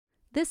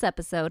This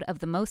episode of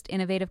The Most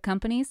Innovative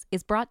Companies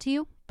is brought to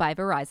you by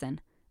Verizon,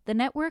 the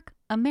network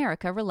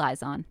America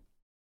relies on.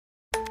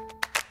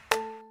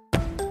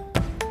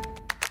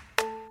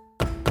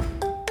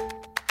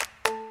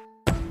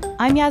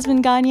 I'm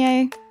Yasmin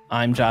Gagne.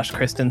 I'm Josh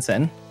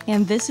Christensen.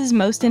 And this is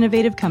Most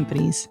Innovative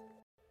Companies.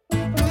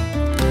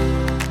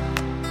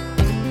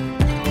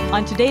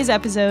 On today's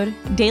episode,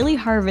 Daily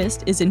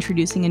Harvest is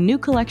introducing a new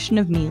collection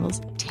of meals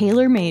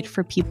tailor-made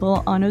for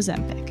people on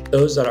Ozempic.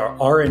 Those that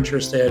are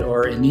interested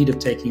or in need of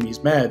taking these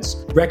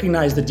meds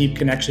recognize the deep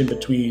connection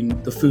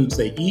between the foods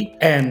they eat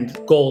and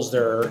goals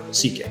they're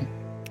seeking.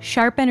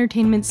 Sharp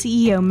Entertainment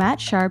CEO Matt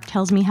Sharp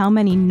tells me how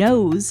many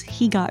no's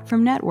he got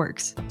from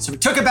networks. So we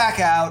took it back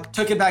out,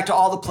 took it back to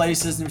all the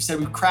places, and we said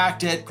we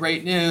cracked it,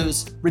 great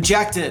news,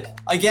 rejected,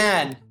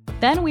 again.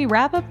 Then we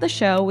wrap up the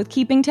show with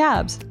keeping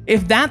tabs.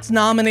 If that's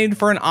nominated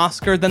for an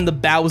Oscar, then the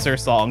Bowser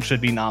song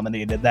should be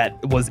nominated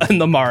that was in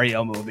the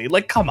Mario movie.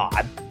 Like, come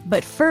on.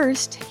 But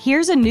first,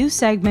 here's a new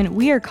segment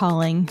we are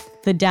calling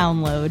The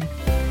Download.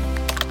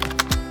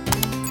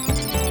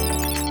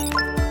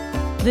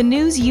 The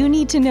news you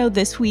need to know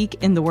this week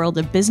in the world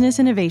of business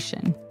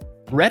innovation.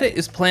 Reddit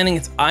is planning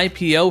its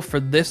IPO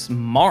for this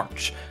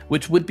March,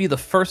 which would be the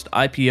first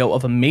IPO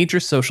of a major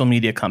social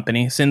media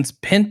company since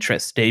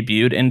Pinterest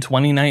debuted in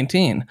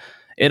 2019.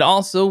 It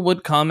also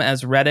would come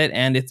as Reddit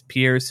and its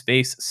peers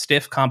face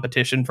stiff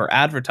competition for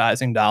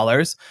advertising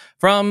dollars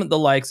from the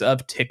likes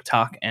of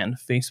TikTok and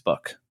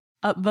Facebook.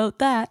 Upvote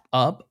that.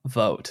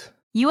 Upvote.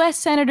 U.S.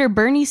 Senator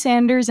Bernie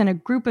Sanders and a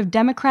group of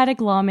Democratic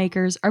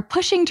lawmakers are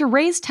pushing to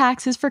raise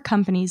taxes for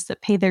companies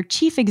that pay their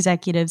chief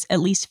executives at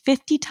least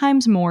 50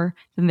 times more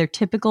than their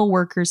typical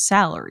worker's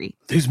salary.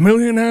 These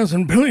millionaires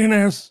and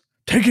billionaires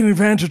taking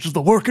advantage of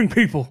the working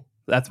people.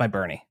 That's my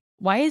Bernie.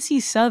 Why is he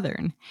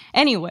Southern?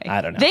 Anyway,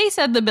 I don't know. They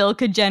said the bill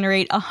could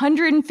generate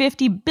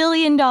 $150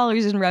 billion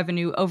in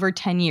revenue over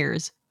 10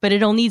 years. But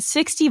it'll need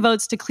 60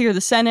 votes to clear the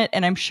Senate,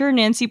 and I'm sure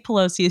Nancy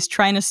Pelosi is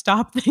trying to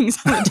stop things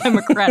on the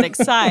Democratic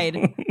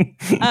side.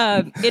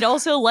 It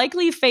also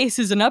likely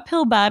faces an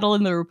uphill battle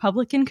in the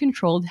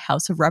Republican-controlled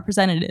House of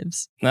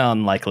Representatives.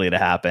 Unlikely to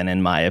happen,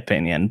 in my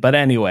opinion. But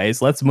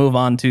anyways, let's move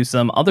on to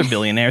some other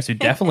billionaires who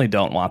definitely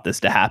don't want this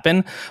to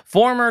happen.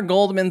 Former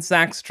Goldman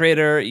Sachs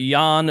trader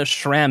Jan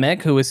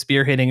Schramik, who is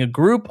spearheading a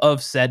group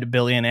of said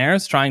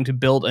billionaires trying to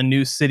build a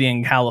new city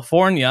in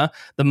California,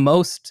 the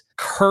most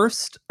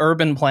cursed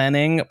urban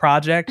planning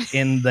project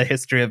in the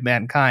history of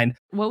mankind.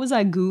 What was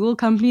that Google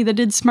company that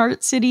did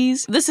smart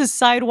cities? This is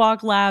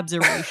Sidewalk Labs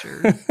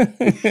erasure.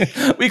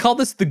 We call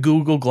this the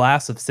Google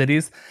Glass of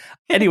cities.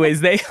 Anyways,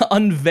 they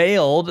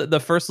unveiled the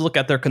first look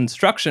at their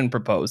construction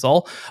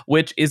proposal,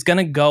 which is going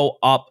to go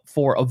up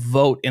for a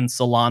vote in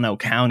Solano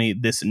County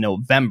this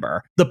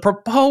November. The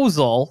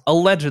proposal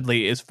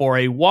allegedly is for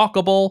a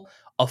walkable,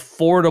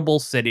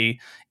 affordable city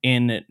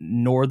in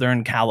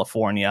Northern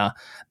California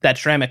that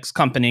Schramik's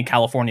company,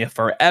 California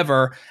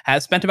Forever,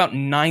 has spent about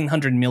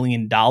 $900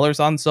 million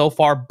on so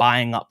far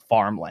buying up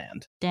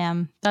farmland.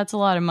 Damn, that's a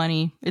lot of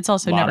money. It's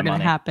also never going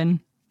to happen.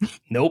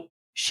 Nope.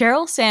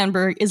 Sheryl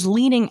Sandberg is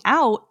leaning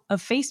out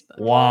of Facebook.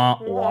 Wah,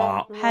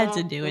 wah. Had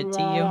to do it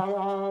to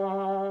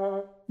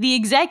you. The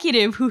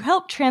executive who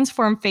helped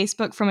transform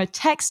Facebook from a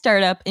tech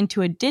startup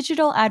into a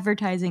digital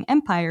advertising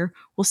empire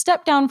will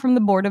step down from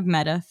the board of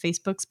Meta,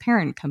 Facebook's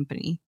parent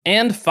company.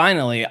 And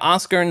finally,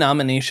 Oscar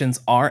nominations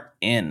are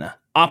in.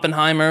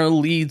 Oppenheimer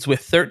leads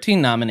with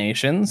 13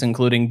 nominations,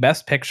 including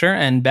Best Picture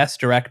and Best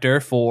Director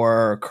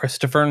for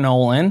Christopher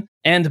Nolan.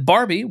 And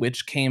Barbie,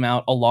 which came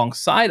out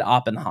alongside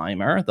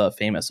Oppenheimer, the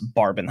famous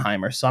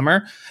Barbenheimer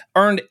summer,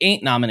 earned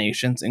 8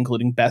 nominations,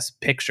 including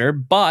Best Picture,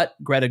 but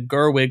Greta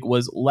Gerwig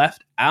was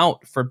left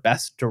out for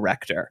Best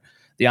Director.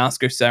 The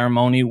Oscar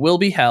ceremony will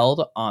be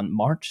held on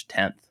March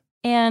 10th.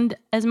 And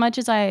as much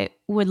as I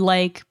would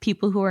like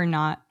people who are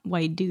not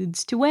white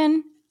dudes to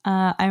win,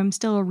 I'm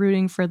still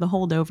rooting for the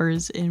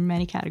holdovers in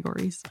many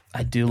categories.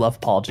 I do love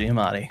Paul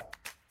Giamatti.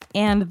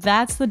 And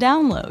that's the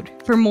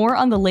download. For more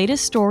on the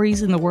latest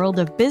stories in the world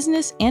of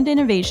business and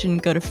innovation,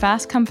 go to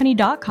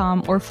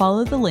fastcompany.com or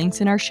follow the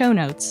links in our show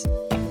notes.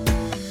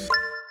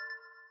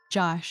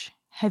 Josh,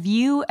 have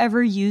you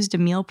ever used a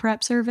meal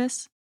prep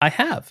service? I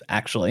have,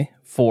 actually.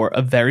 For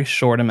a very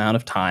short amount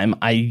of time,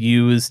 I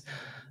used...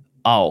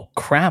 Oh,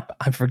 crap.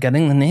 I'm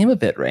forgetting the name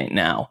of it right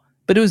now.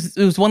 But it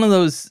was one of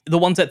those, the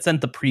ones that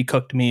sent the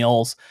pre-cooked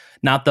meals,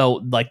 not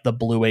the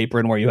Blue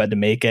Apron where you had to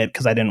make it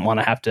because I didn't want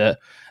to have to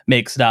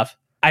make stuff.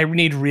 I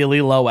need really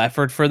low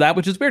effort for that,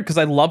 which is weird because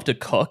I love to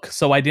cook.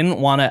 So I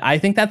didn't want to, I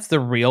think that's the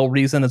real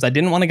reason is I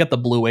didn't want to get the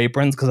Blue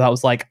Aprons because I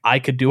was like, I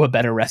could do a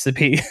better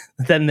recipe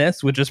than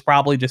this, which is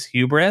probably just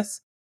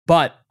hubris.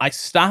 But I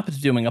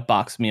stopped doing a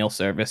box meal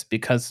service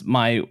because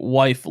my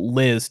wife,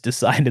 Liz,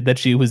 decided that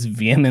she was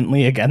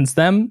vehemently against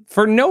them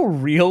for no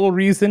real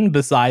reason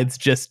besides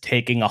just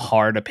taking a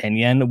hard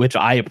opinion, which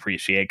I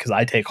appreciate because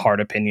I take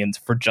hard opinions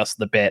for just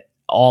the bit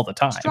all the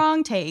time.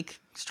 Strong take.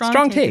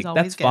 Strong take.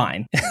 That's good.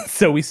 Fine.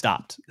 So we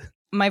stopped.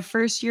 My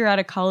first year out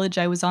of college,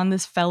 I was on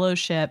this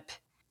fellowship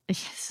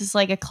this is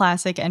like a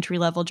classic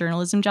entry-level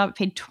journalism job. It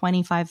paid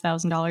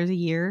 $25,000 a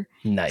year.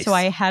 Nice. So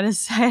I had a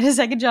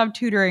second job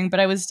tutoring, but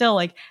I was still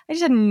like, I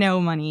just had no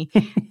money.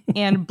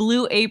 And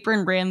Blue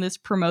Apron ran this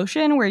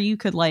promotion where you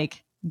could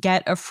like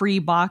get a free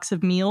box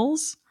of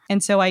meals.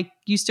 And so I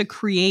used to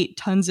create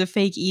tons of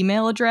fake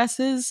email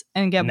addresses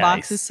and get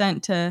boxes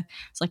sent to,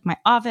 it's like my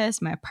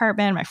office, my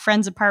apartment, my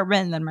friend's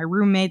apartment, and then my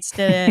roommates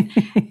did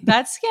it.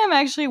 That scam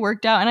actually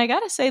worked out. And I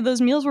got to say,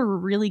 those meals were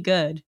really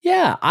good.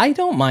 Yeah, I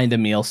don't mind a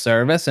meal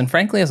service. And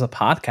frankly, as a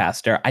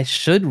podcaster, I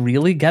should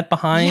really get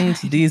behind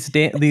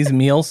these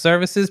meal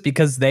services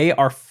because they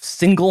are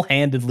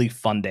single-handedly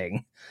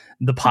funding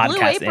the podcast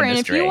Blue Apron,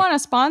 industry. if you want to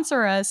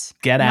sponsor us,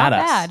 get at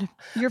us. Bad.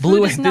 Your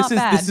food is not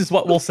bad. This is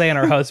what we'll say in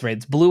our host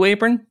rates. Blue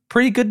Apron,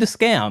 pretty good to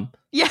scam.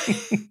 Yeah.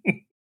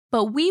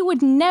 But we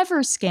would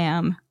never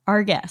scam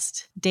our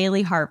guest,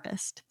 Daily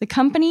Harvest. The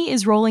company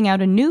is rolling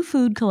out a new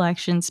food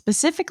collection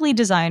specifically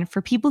designed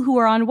for people who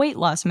are on weight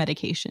loss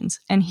medications.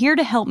 And here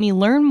to help me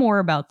learn more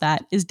about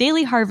that is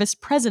Daily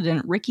Harvest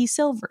president, Ricky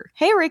Silver.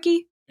 Hey,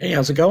 Ricky. Hey,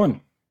 how's it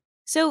going?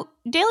 So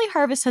Daily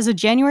Harvest has a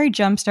January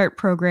Jumpstart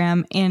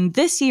program, and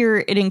this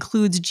year it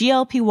includes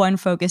GLP-1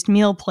 focused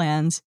meal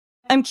plans.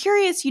 I'm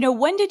curious,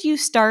 when did you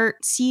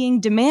start seeing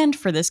demand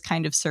for this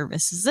kind of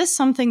service? Is this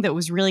something that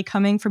was really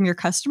coming from your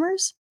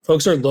customers?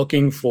 Folks are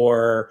looking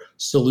for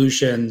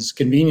solutions,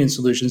 convenient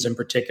solutions in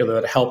particular,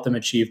 that help them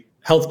achieve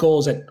health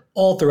goals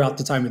all throughout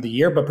the time of the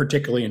year, but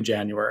particularly in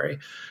January.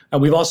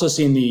 We've also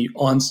seen the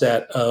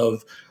onset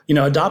of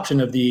adoption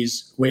of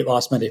these weight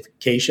loss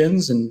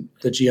medications and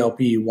the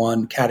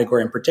GLP-1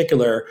 category in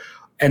particular.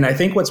 And I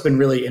think what's been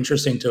really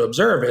interesting to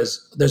observe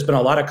is there's been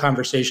a lot of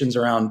conversations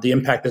around the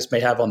impact this may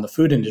have on the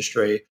food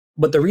industry.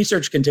 What the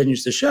research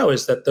continues to show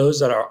is that those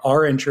that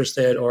are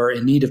interested or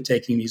in need of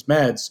taking these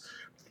meds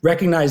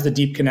recognize the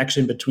deep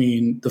connection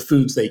between the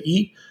foods they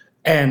eat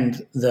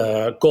and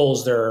the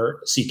goals they're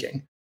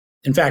seeking.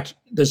 In fact,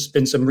 there's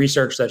been some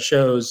research that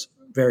shows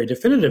very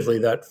definitively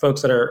that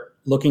folks that are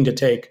looking to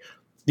take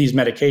these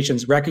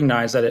medications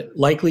recognize that it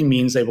likely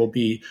means they will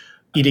be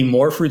eating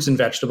more fruits and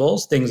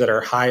vegetables, things that are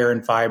higher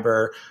in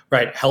fiber,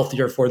 right,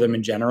 healthier for them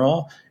in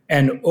general,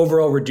 and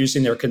overall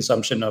reducing their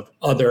consumption of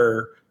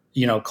other,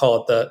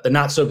 call it the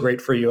not so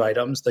great for you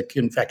items, the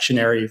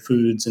confectionery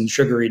foods and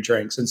sugary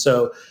drinks. And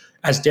so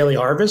as Daily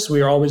Harvest,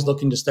 we are always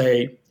looking to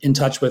stay in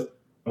touch with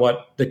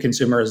what the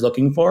consumer is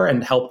looking for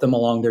and help them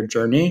along their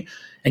journey.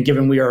 And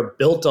given we are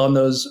built on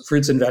those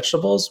fruits and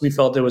vegetables, we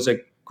felt it was a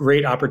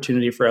great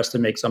opportunity for us to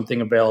make something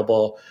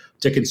available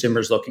to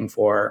consumers looking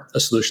for a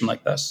solution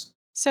like this.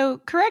 So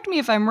correct me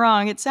if I'm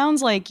wrong. It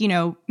sounds like,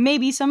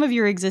 maybe some of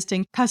your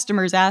existing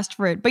customers asked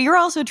for it, but you're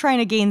also trying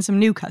to gain some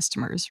new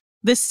customers.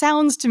 This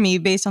sounds to me,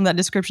 based on that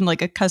description,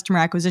 like a customer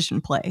acquisition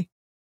play.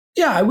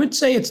 Yeah, I would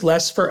say it's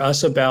less for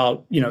us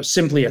about,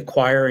 simply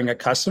acquiring a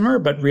customer,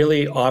 but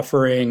really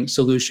offering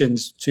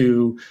solutions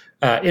to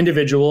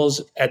individuals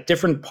at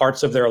different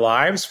parts of their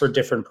lives for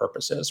different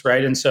purposes,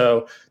 right? And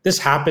so this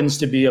happens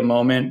to be a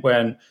moment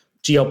when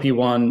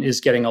GLP-1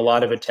 is getting a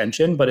lot of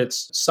attention, but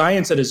it's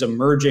science that is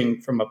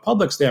emerging from a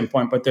public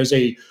standpoint, but there's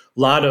a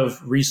lot of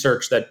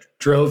research that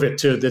drove it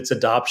to its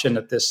adoption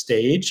at this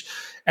stage.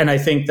 And I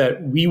think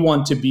that we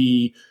want to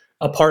be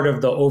a part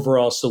of the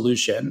overall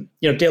solution.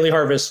 Daily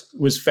Harvest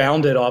was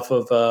founded off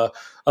of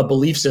a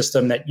belief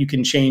system that you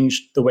can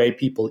change the way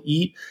people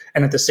eat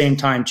and at the same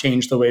time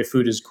change the way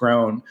food is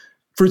grown.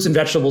 Fruits and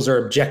vegetables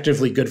are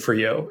objectively good for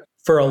you.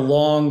 For a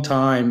long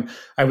time,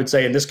 I would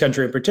say in this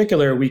country in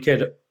particular, we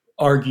could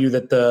argue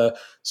that the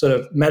sort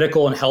of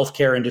medical and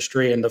healthcare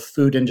industry and the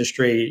food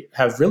industry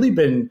have really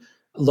been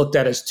looked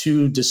at as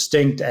two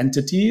distinct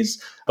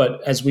entities.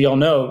 But as we all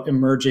know,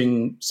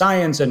 emerging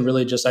science and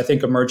really just, I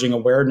think, emerging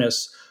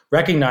awareness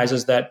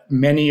recognizes that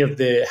many of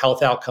the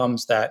health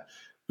outcomes that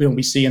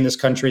we see in this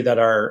country that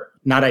are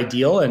not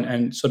ideal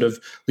and sort of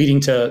leading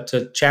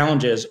to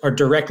challenges are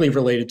directly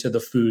related to the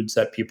foods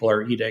that people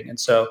are eating. And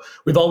so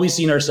we've always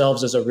seen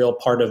ourselves as a real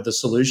part of the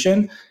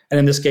solution. And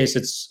in this case,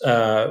 it's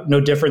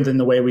no different than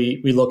the way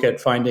we look at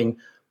finding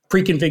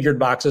pre-configured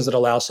boxes that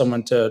allow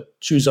someone to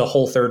choose a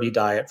Whole30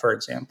 diet, for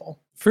example.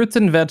 Fruits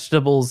and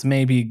vegetables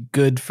may be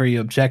good for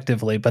you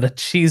objectively, but a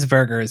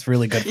cheeseburger is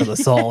really good for the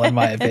soul, in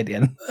my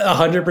opinion.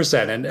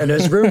 100%. And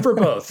there's room for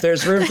both.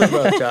 There's room for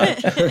both,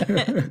 Josh.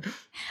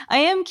 I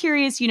am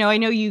curious, I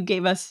know you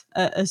gave us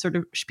a sort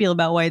of spiel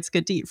about why it's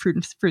good to eat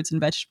fruits and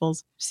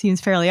vegetables.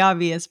 Seems fairly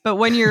obvious. But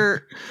when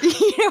you're,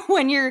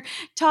 when you're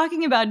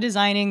talking about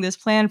designing this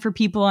plan for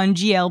people on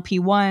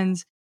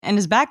GLP-1s, and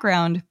as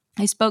background,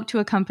 I spoke to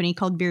a company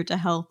called Beer to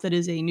Health that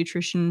is a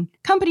nutrition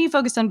company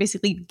focused on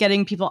basically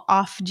getting people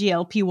off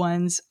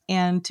GLP-1s.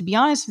 And to be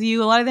honest with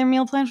you, a lot of their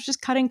meal plans were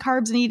just cutting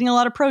carbs and eating a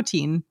lot of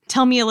protein.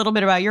 Tell me a little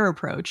bit about your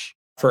approach.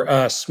 For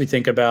us, we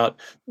think about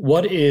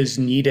what is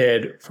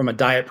needed from a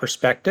diet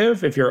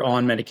perspective if you're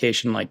on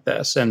medication like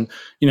this. And,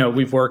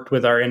 we've worked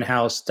with our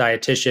in-house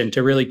dietitian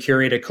to really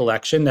curate a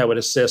collection that would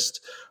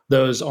assist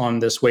those on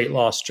this weight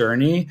loss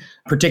journey,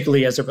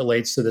 particularly as it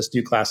relates to this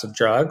new class of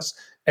drugs.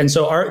 And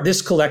so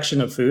this collection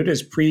of food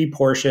is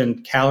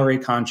pre-portioned,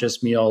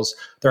 calorie-conscious meals.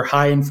 They're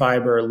high in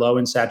fiber, low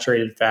in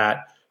saturated fat,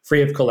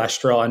 free of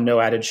cholesterol, and no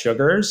added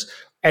sugars.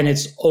 And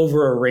it's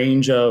over a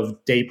range of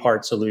day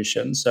part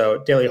solutions. So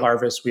at Daily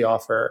Harvest, we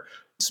offer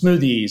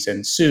smoothies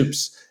and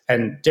soups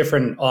and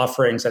different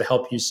offerings that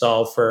help you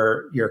solve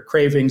for your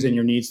cravings and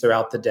your needs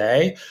throughout the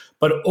day.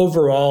 But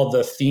overall,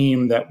 the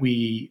theme that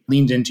we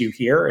leaned into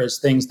here is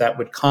things that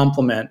would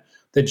complement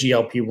the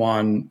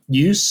GLP-1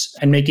 use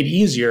and make it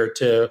easier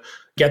to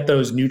get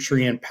those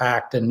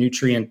nutrient-packed and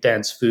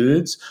nutrient-dense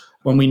foods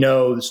when we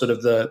know sort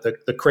of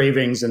the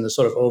cravings and the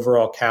sort of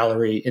overall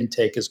calorie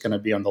intake is going to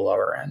be on the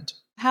lower end.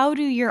 How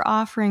do your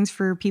offerings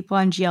for people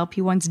on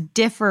GLP-1s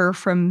differ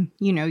from,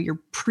 your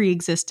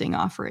pre-existing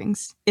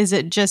offerings? Is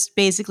it just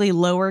basically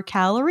lower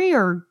calorie,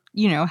 or,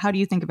 how do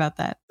you think about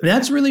that?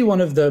 That's really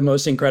one of the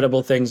most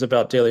incredible things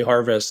about Daily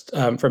Harvest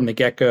from the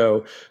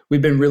get-go.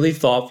 We've been really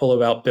thoughtful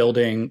about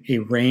building a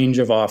range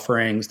of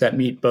offerings that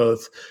meet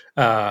both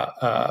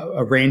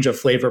a range of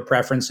flavor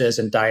preferences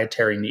and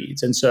dietary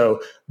needs. And so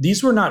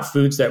these were not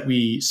foods that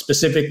we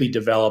specifically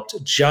developed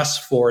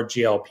just for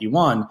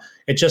GLP-1.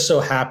 It just so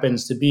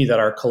happens to be that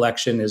our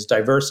collection is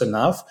diverse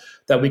enough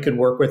that we could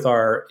work with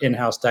our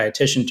in-house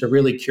dietitian to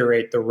really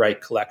curate the right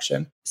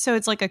collection. So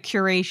it's like a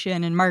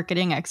curation and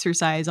marketing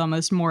exercise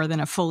almost more than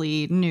a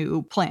fully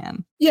new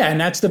plan. Yeah, and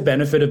that's the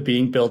benefit of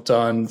being built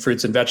on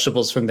fruits and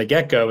vegetables from the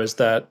get-go, is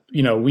that,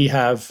 we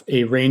have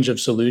a range of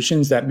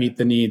solutions that meet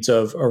the needs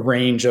of a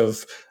range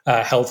of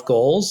health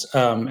goals.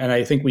 And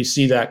I think we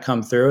see that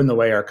come through in the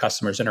way our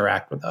customers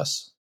interact with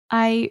us.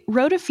 I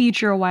wrote a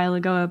feature a while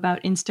ago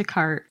about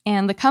Instacart,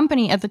 and the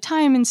company at the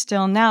time and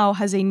still now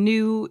has a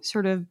new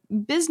sort of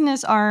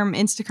business arm,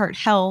 Instacart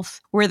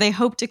Health, where they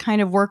hope to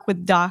kind of work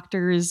with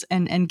doctors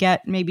and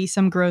get maybe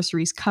some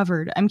groceries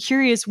covered. I'm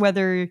curious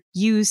whether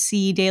you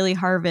see Daily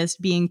Harvest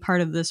being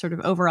part of the sort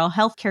of overall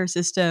healthcare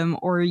system,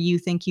 or you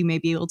think you may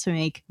be able to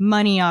make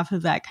money off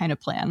of that kind of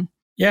plan.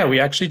 Yeah,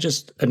 we actually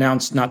just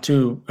announced not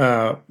too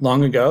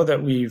long ago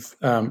that we've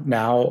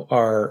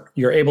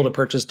you're able to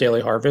purchase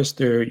Daily Harvest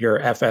through your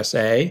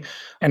FSA.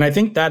 And I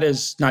think that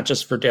is not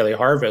just for Daily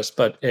Harvest,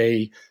 but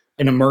an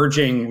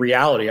emerging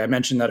reality. I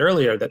mentioned that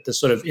earlier, that this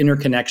sort of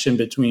interconnection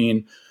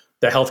between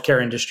the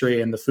healthcare industry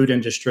and the food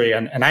industry.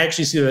 And I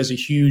actually see that as a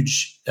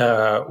huge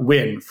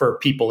win for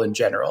people in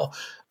general.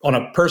 On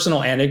a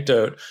personal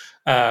anecdote,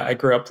 I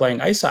grew up playing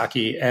ice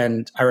hockey,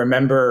 and I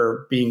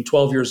remember being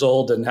 12 years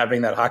old and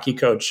having that hockey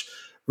coach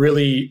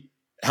really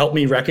helped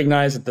me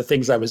recognize that the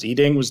things I was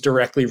eating was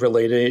directly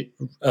related,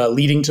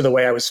 leading to the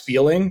way I was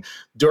feeling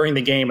during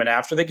the game and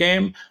after the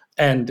game.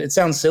 And it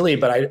sounds silly,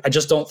 but I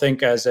just don't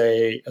think as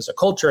a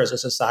culture, as a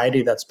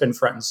society, that's been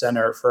front and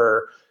center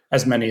for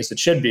as many as it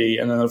should be.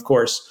 And then, of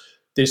course,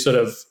 the sort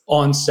of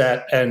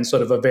onset and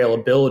sort of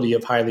availability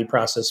of highly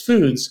processed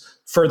foods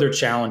further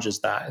challenges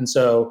that. And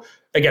so,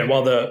 again,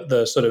 while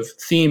the sort of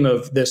theme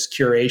of this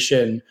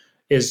curation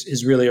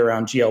is really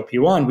around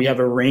GLP-1, we have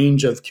a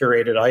range of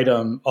curated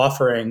item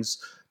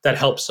offerings that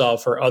help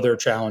solve for other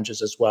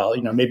challenges as well.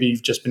 Maybe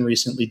you've just been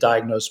recently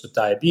diagnosed with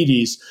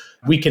diabetes.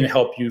 We can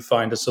help you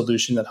find a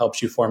solution that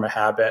helps you form a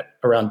habit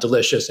around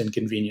delicious and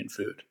convenient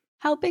food.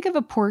 How big of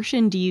a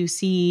portion do you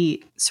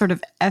see sort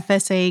of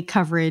FSA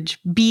coverage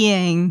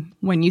being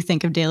when you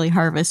think of Daily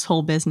Harvest's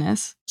whole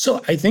business?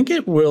 So I think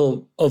it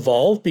will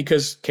evolve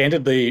because,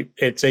 candidly,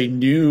 it's a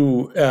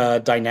new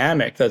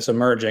dynamic that's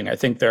emerging. I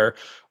think there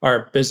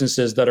are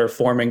businesses that are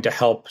forming to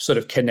help sort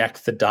of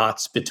connect the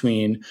dots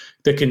between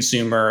the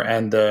consumer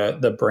and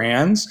the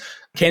brands.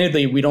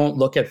 Candidly, we don't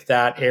look at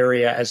that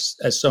area as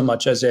so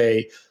much as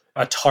a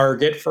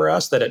target for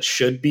us that it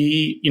should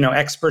be,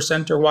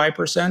 X% or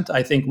Y%.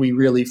 I think we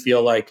really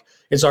feel like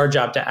it's our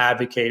job to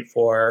advocate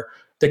for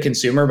the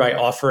consumer by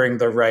offering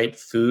the right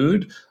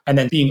food and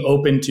then being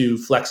open to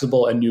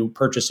flexible and new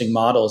purchasing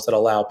models that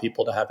allow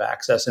people to have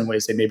access in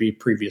ways they maybe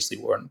previously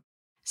weren't.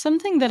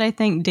 Something that I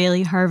think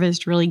Daily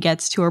Harvest really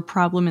gets to a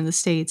problem in the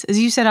States, as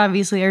you said,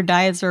 obviously our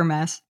diets are a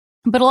mess,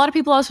 but a lot of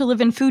people also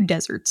live in food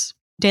deserts.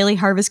 Daily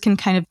Harvest can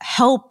kind of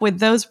help with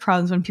those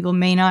problems when people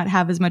may not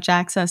have as much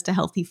access to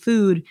healthy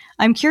food.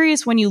 I'm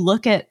curious, when you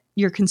look at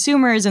your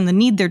consumers and the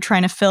need they're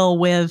trying to fill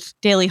with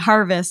Daily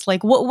Harvest,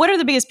 like what are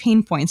the biggest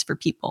pain points for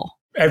people?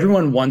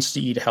 Everyone wants to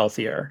eat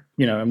healthier,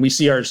 and we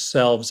see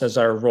ourselves as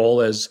our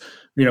role as,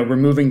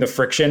 removing the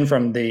friction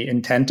from the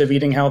intent of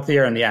eating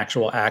healthier and the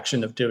actual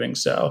action of doing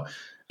so.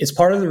 It's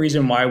part of the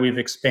reason why we've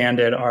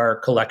expanded our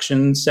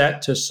collection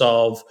set to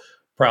solve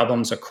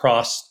problems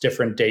across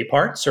different day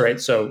parts,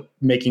 right? So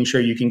making sure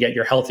you can get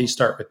your healthy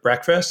start with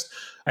breakfast.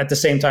 At the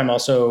same time,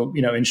 also,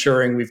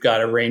 ensuring we've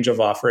got a range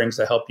of offerings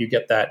that help you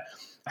get that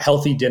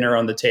healthy dinner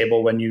on the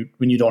table when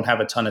you don't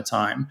have a ton of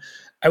time.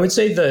 I would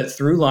say the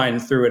through line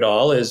through it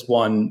all is,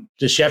 one,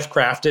 the chef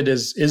crafted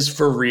is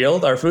for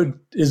real. Our food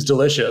is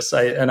delicious.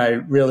 I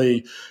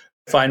really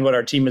find what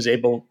our team is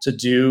able to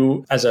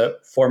do, as a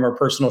former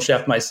personal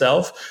chef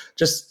myself,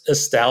 just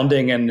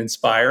astounding and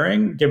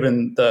inspiring,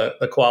 given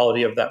the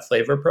quality of that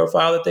flavor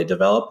profile that they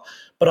develop,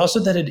 but also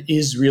that it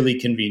is really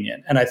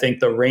convenient. And I think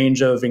the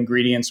range of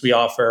ingredients we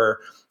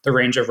offer, the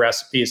range of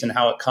recipes and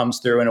how it comes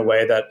through in a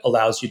way that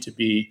allows you to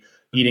be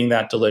eating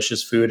that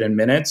delicious food in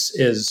minutes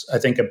is, I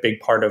think, a big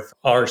part of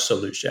our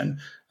solution.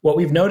 What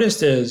we've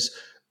noticed is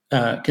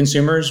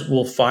consumers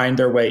will find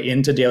their way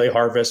into Daily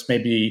Harvest.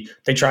 Maybe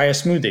they try a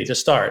smoothie to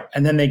start,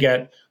 and then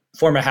they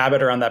form a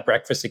habit around that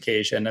breakfast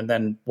occasion, and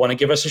then want to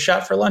give us a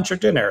shot for lunch or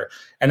dinner.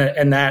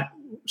 And that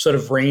sort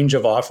of range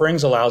of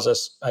offerings allows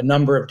us a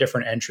number of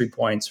different entry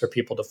points for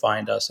people to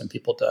find us and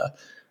people to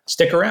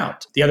stick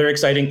around. The other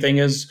exciting thing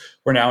is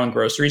we're now in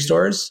grocery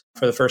stores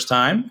for the first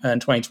time. In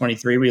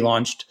 2023, we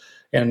launched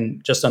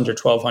in just under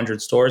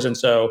 1,200 stores. And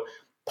so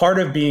part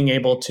of being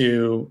able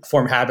to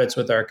form habits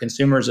with our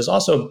consumers is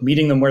also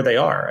meeting them where they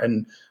are.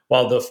 And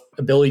while the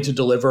ability to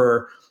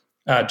deliver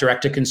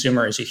direct to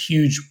consumer is a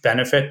huge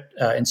benefit,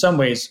 in some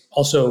ways,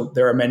 also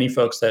there are many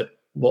folks that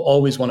will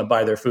always want to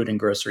buy their food in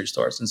grocery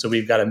stores. And so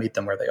we've got to meet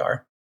them where they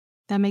are.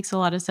 That makes a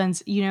lot of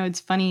sense. You know, it's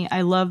funny.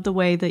 I love the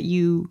way that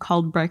you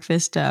called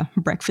breakfast a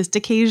breakfast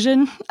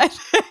occasion. I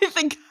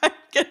think I'm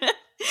going to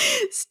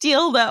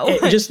steal that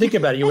one. Just think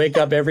about it. You wake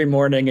up every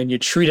morning and you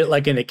treat it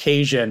like an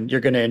occasion.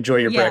 You're going to enjoy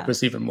your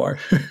breakfast even more.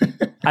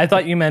 I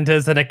thought you meant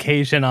as an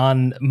occasion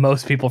on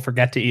most people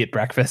forget to eat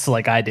breakfast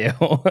like I do.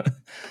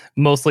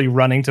 Mostly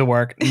running to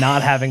work,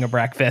 not having a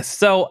breakfast.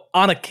 So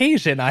on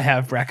occasion, I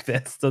have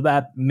breakfast. So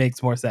that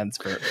makes more sense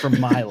for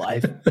my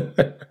life.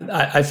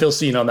 I feel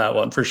seen on that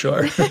one for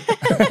sure.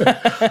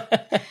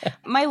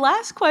 My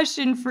last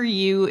question for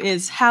you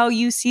is how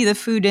you see the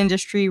food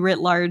industry writ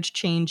large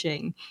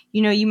changing.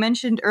 You know, you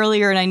mentioned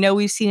earlier, and I know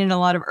we've seen in a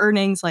lot of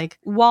earnings, like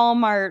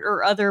Walmart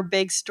or other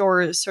big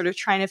stores sort of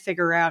trying to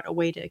figure out a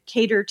way to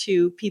cater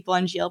to people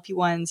on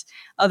GLP-1s.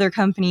 Other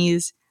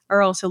companies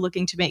are also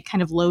looking to make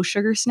kind of low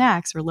sugar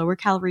snacks or lower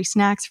calorie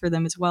snacks for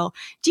them as well.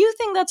 Do you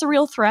think that's a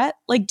real threat?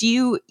 Like, do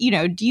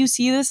you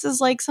see this as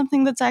like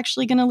something that's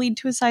actually going to lead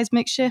to a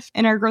seismic shift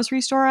in our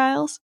grocery store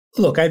aisles?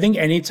 Look, I think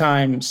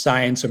anytime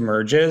science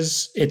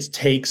emerges, it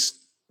takes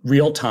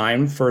real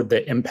time for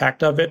the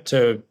impact of it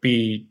to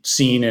be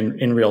seen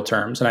in real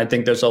terms. And I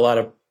think there's a lot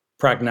of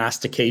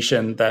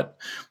prognostication that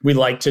we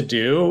like to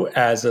do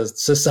as a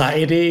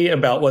society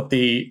about what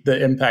the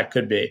impact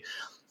could be.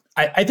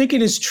 I think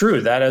it is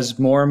true that as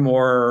more and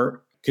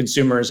more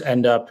consumers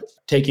end up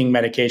taking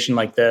medication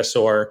like this,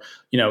 or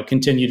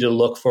continue to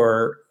look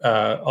for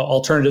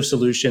alternative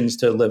solutions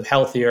to live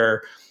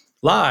healthier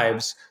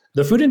lives,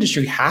 the food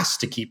industry has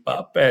to keep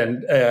up.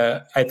 And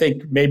I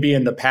think maybe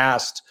in the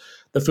past,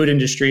 the food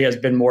industry has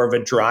been more of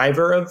a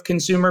driver of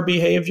consumer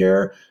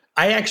behavior.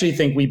 I actually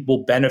think we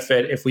will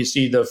benefit if we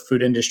see the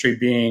food industry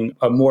being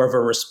more of a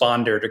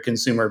responder to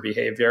consumer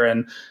behavior.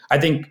 And I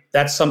think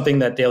that's something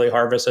that Daily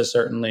Harvest has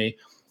certainly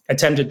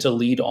attempted to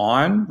lead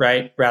on,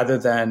 right? Rather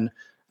than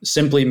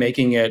simply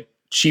making it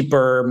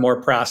cheaper,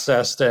 more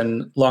processed,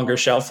 and longer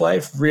shelf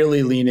life,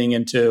 really leaning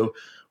into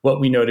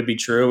what we know to be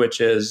true, which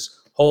is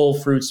whole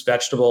fruits,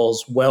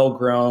 vegetables,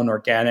 well-grown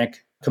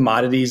organic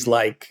commodities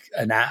like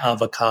an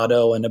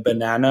avocado and a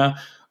banana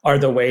are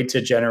the way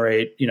to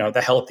generate,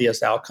 the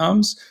healthiest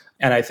outcomes.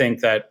 And I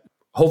think that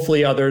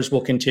hopefully others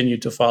will continue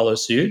to follow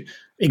suit.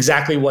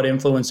 Exactly what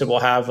influence it will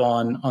have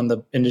on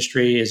the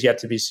industry is yet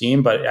to be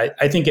seen, but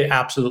I think it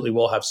absolutely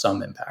will have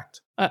some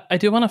impact. I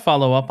do want to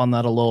follow up on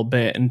that a little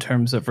bit in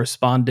terms of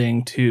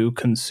responding to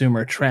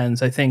consumer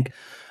trends. I think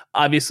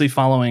obviously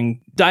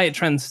following diet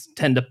trends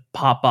tend to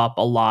pop up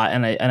a lot,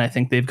 and I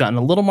think they've gotten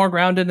a little more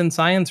grounded in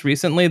science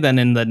recently than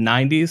in the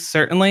 90s,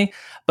 certainly.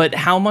 But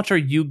how much are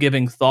you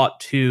giving thought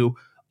to,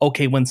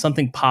 okay, when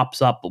something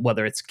pops up,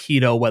 whether it's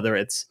keto, whether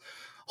it's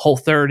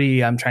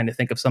Whole30, I'm trying to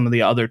think of some of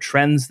the other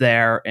trends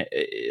there.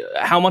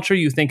 How much are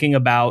you thinking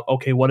about,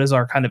 okay, what is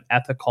our kind of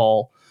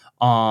ethical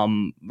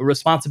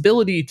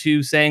responsibility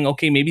to saying,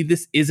 okay, maybe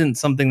this isn't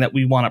something that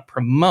we want to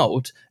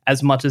promote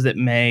as much as it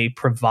may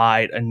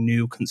provide a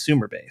new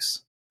consumer base?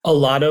 A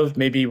lot of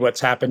maybe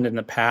what's happened in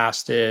the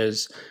past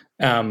is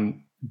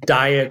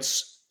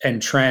diets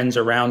and trends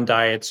around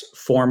diets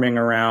forming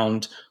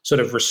around sort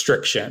of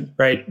restriction,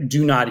 right?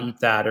 Do not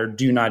eat that or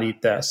do not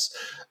eat this.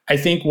 I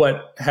think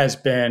what has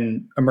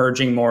been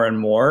emerging more and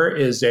more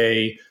is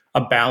a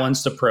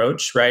balanced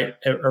approach, right?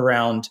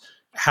 Around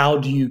how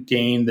do you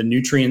gain the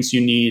nutrients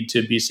you need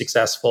to be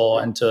successful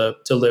and to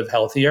live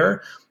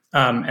healthier?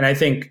 And I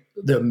think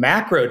the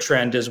macro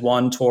trend is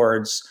one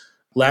towards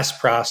less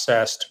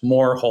processed,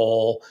 more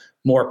whole,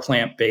 more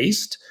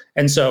plant-based.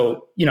 And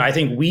so, I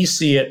think we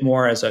see it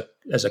more as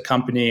a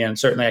company, and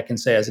certainly I can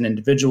say as an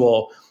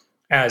individual,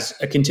 as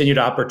a continued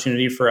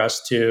opportunity for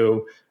us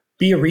to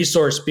be a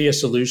resource, be a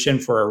solution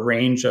for a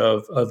range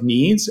of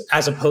needs,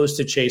 as opposed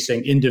to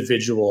chasing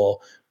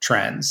individual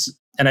trends.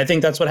 And I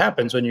think that's what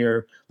happens when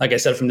you're, like I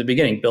said from the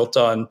beginning, built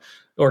on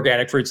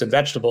organic fruits and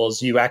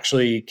vegetables. You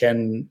actually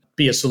can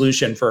be a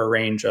solution for a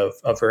range of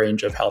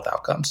health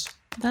outcomes.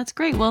 That's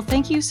great. Well,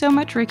 thank you so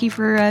much, Ricky,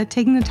 for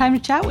taking the time to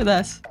chat with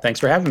us. Thanks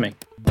for having me.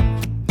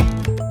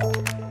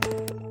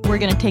 We're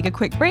going to take a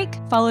quick break,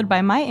 followed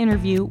by my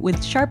interview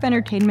with Sharp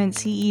Entertainment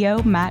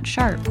CEO Matt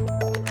Sharp.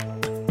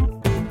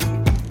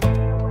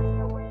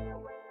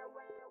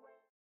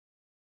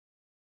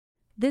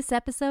 This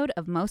episode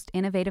of Most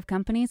Innovative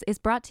Companies is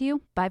brought to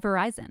you by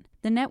Verizon,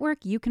 the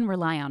network you can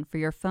rely on for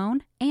your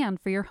phone and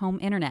for your home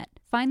internet.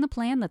 Find the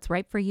plan that's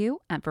right for you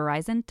at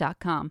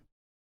Verizon.com.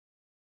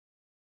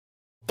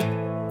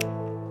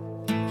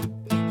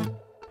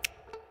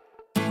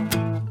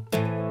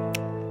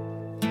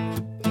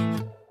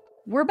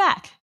 We're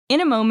back. In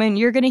a moment,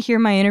 you're going to hear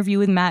my interview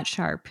with Matt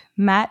Sharp.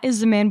 Matt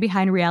is the man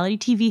behind reality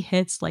TV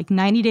hits like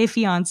 90 Day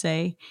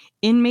Fiancé,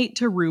 Inmate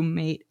to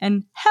Roommate,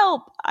 and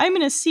Help, I'm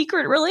in a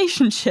secret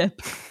relationship.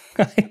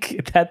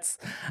 That's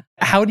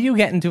how do you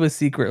get into a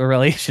secret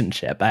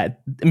relationship?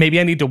 Maybe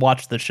I need to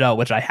watch the show,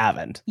 which I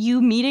haven't.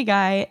 You meet a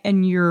guy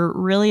and you're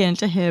really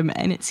into him,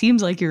 and it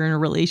seems like you're in a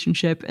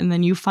relationship, and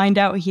then you find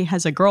out he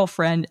has a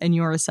girlfriend and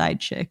you're a side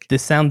chick.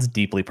 This sounds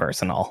deeply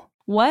personal.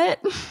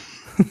 What?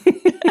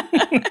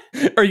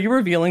 Are you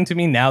revealing to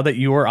me now that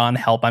you are on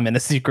Help, I'm in a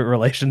secret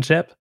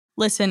relationship?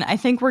 Listen, I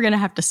think we're going to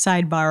have to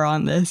sidebar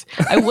on this.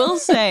 I will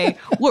say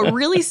what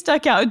really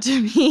stuck out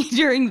to me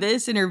during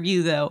this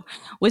interview, though,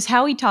 was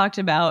how he talked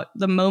about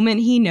the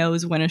moment he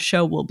knows when a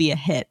show will be a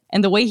hit.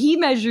 And the way he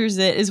measures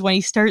it is when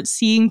he starts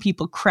seeing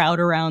people crowd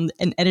around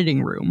an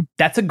editing room.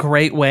 That's a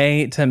great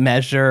way to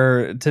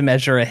measure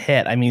a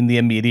hit. I mean, the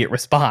immediate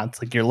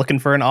response. Like, you're looking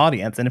for an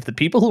audience. And if the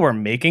people who are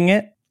making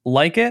it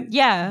like it,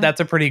 yeah, that's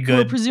a pretty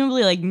good. We're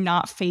presumably like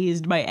not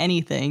fazed by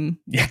anything.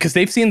 Yeah, because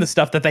they've seen the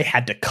stuff that they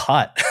had to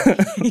cut.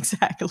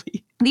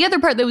 Exactly. The other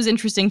part that was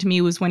interesting to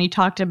me was when he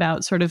talked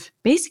about sort of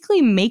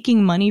basically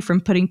making money from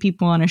putting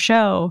people on a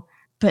show,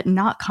 but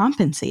not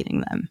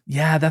compensating them.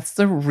 Yeah, that's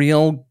the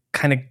real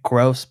kind of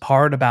gross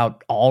part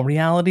about all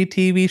reality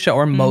TV show,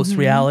 or most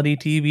reality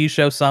TV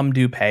shows. Some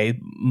do pay,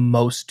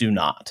 most do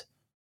not.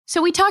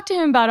 So we talked to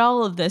him about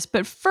all of this,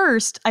 but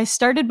first, I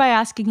started by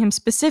asking him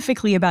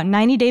specifically about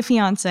 90 Day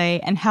Fiancé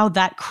and how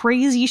that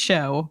crazy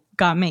show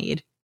got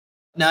made.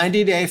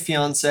 90 Day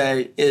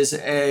Fiancé is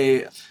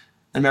an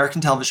American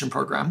television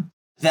program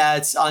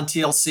that's on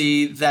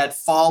TLC that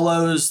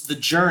follows the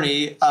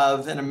journey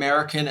of an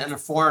American and a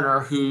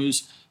foreigner who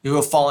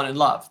have fallen in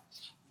love.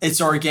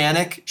 It's an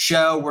organic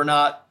show. We're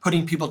not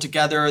putting people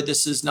together.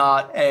 It's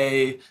not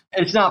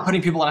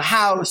putting people in a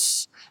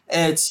house.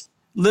 It's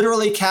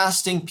literally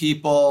casting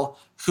people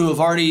who have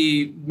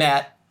already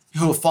met,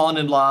 who have fallen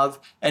in love,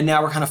 and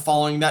now we're kind of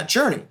following that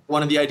journey.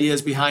 One of the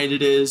ideas behind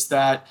it is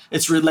that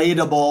it's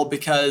relatable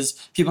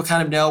because people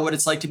kind of know what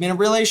it's like to be in a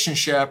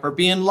relationship or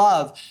be in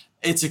love.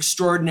 It's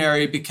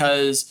extraordinary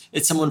because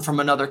it's someone from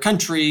another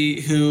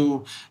country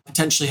who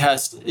potentially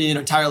has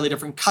entirely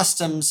different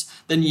customs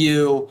than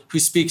you, who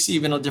speaks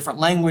even a different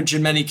language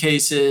in many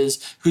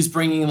cases, who's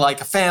bringing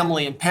like a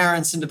family and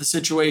parents into the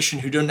situation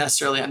who don't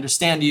necessarily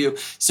understand you.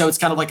 So it's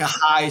kind of like a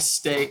high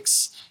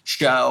stakes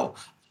show.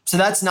 So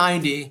that's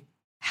 90.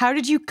 How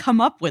did you come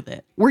up with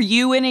it? Were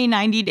you in a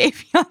 90 Day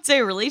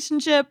Fiancé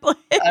relationship?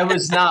 I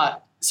was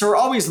not. So we're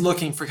always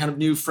looking for kind of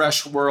new,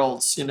 fresh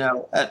worlds,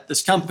 at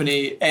this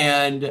company,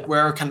 and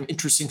where kind of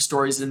interesting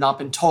stories that have not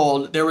been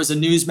told. There was a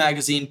news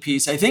magazine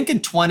piece, I think in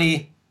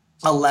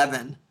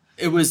 2011.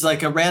 It was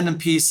like a random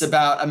piece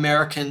about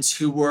Americans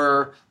who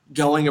were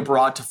going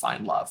abroad to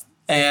find love.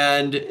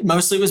 And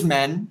mostly it was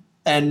men,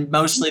 and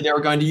mostly they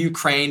were going to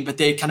Ukraine, but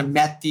they kind of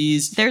met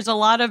these. There's a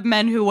lot of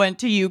men who went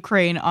to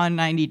Ukraine on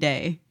 90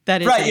 Day.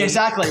 That is right,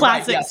 exactly.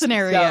 Classic yes.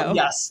 scenario. So,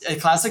 yes, a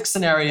classic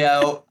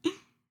scenario.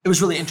 It was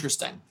really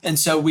interesting. And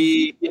so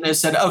we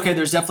said, okay,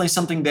 there's definitely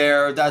something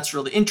there that's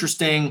really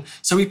interesting.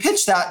 So we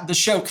pitched the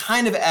show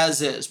kind of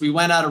as is. We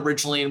went out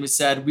originally and we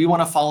said, we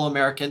want to follow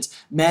Americans,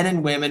 men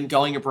and women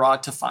going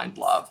abroad to find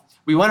love.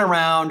 We went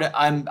around.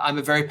 I'm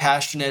a very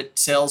passionate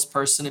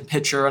salesperson and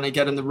pitcher, and I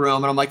get in the room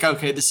and I'm like,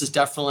 okay, this is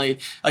definitely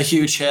a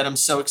huge hit. I'm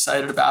so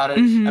excited about it.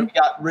 And we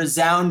got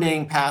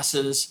resounding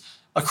passes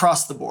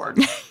across the board.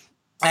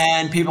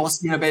 And people,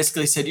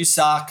 basically said, you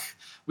suck.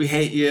 We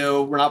hate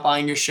you. We're not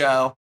buying your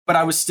show. But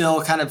I was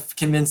still kind of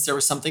convinced there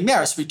was something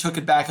there. So we took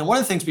it back. And one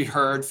of the things we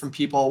heard from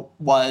people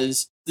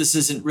was this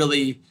isn't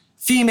really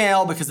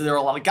female because there are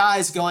a lot of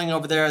guys going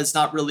over there. It's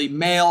not really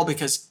male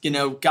because,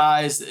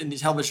 guys in the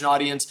television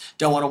audience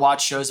don't want to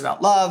watch shows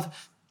about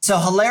love. So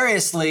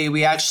hilariously,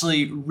 we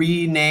actually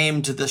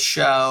renamed the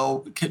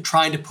show,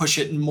 trying to push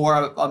it in more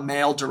of a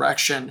male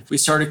direction. We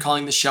started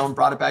calling the show and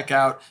brought it back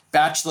out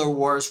Bachelor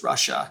Wars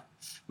Russia,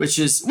 which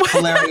is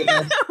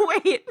hilarious.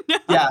 Wait, no,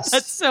 yes.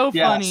 That's so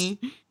funny.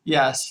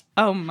 Yes.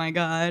 Oh my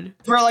God.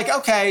 We're like,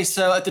 okay,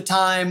 so at the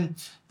time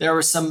there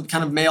were some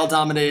kind of male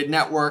dominated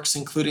networks,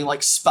 including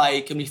like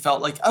Spike. And we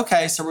felt like,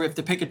 okay, so we have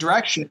to pick a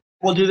direction.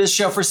 We'll do this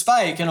show for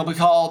Spike and it'll be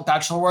called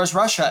Bachelor Wars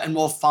Russia. And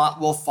we'll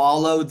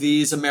follow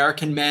these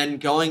American men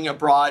going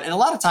abroad. And a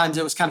lot of times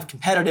it was kind of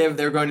competitive.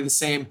 They were going to the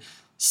same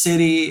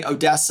city.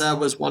 Odessa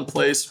was one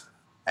place.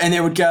 And they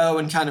would go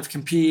and kind of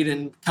compete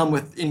and come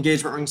with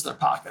engagement rings in their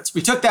pockets.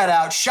 We took that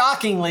out.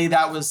 Shockingly,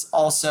 that was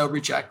also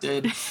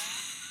rejected.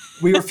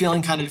 We were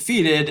feeling kind of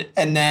defeated.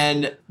 And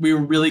then we were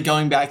really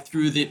going back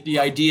through the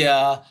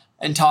idea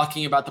and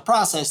talking about the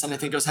process. And I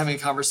think I was having a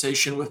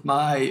conversation with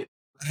my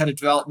head of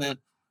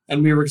development.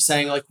 And we were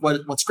saying like,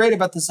 what's great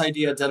about this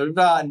idea, da, da,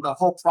 da, and the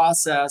whole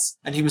process.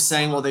 And he was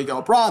saying, well, they go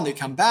abroad and they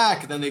come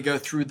back, and then they go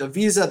through the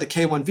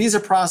K-1 visa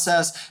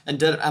process.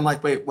 And I'm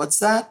like, wait, what's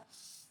that?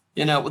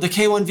 The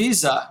K-1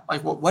 visa,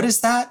 like, what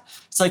is that?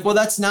 It's like, well,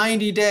 that's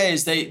 90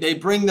 days. They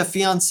bring the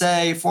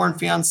foreign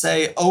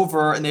fiance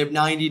over, and they have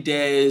 90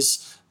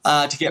 days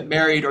to get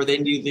married, or they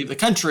need to leave the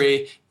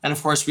country. And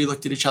of course, we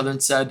looked at each other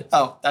and said,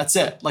 oh, that's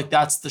it. Like,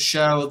 that's the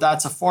show.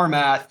 That's a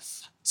format.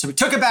 So we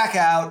took it back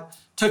out,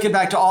 took it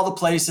back to all the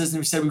places, and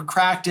we said, we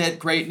cracked it.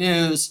 Great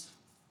news.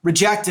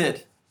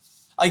 Rejected.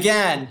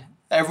 Again,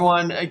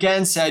 everyone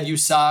again said, you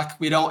suck.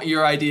 We don't want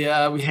your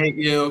idea. We hate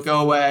you. Go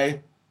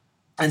away.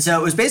 And so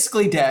it was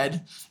basically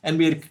dead, and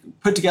we had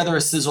put together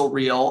a sizzle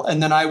reel.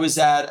 And then I was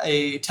at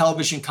a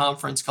television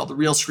conference called the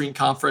Real Screen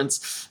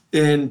Conference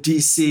in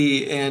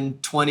DC in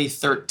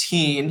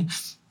 2013.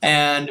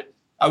 And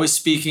I was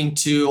speaking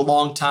to a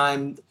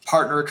longtime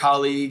partner,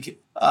 colleague,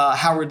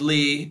 Howard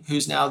Lee,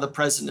 who's now the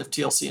president of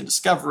TLC and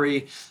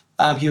Discovery.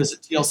 He was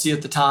at TLC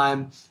at the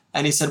time.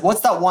 And he said,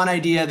 what's that one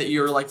idea that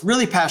you're like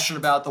really passionate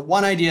about? The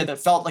one idea that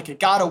felt like it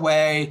got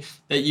away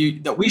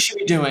that we should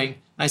be doing?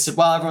 And I said,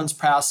 well, everyone's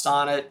passed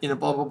on it,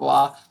 blah, blah,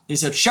 blah. He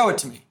said, show it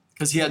to me,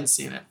 because he hadn't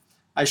seen it.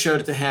 I showed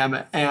it to him,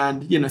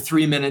 and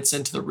 3 minutes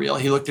into the reel,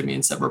 he looked at me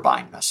and said, we're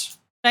buying this.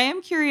 I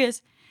am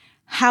curious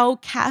how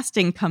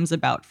casting comes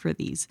about for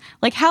these.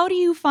 Like, how do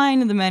you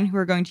find the men who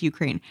are going to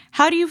Ukraine?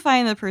 How do you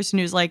find the person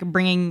who's like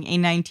bringing a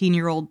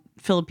 19-year-old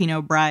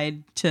Filipino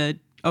bride to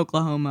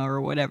Oklahoma or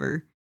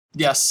whatever?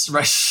 Yes,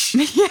 right.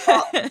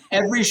 Yeah.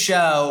 Every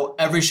show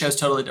is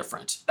totally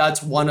different.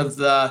 That's one of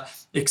the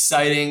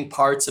exciting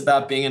parts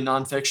about being in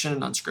nonfiction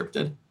and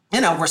unscripted.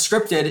 We're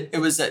scripted. It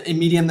was a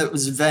medium that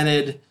was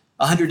invented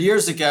 100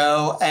 years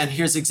ago, and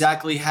here's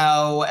exactly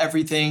how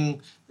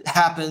everything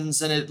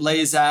happens, and it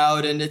lays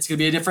out, and it's going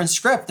to be a different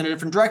script and a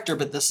different director,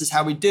 but this is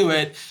how we do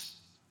it.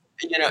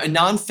 In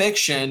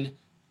nonfiction,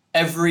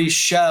 every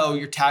show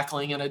you're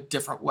tackling in a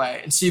different way.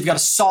 And so you've got to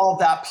solve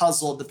that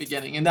puzzle at the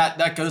beginning, and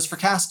that goes for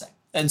casting.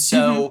 And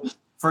so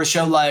for a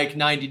show like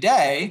 90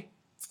 Day,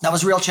 that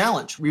was a real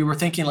challenge. We were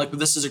thinking like, well,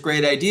 this is a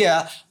great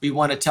idea. We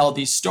want to tell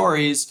these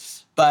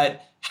stories,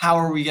 but how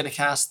are we going to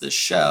cast this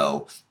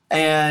show?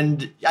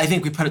 And I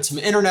think we put out some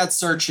internet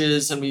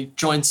searches, and we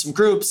joined some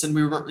groups, and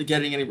we weren't really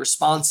getting any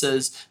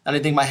responses. And I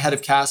think my head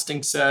of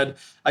casting said,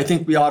 I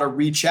think we ought to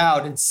reach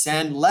out and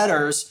send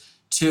letters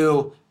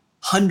to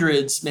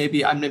hundreds,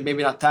 maybe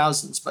not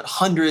thousands, but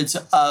hundreds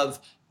of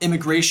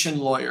immigration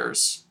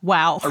lawyers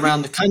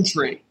around the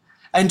country.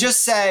 And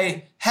just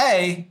say,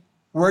 hey,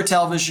 we're a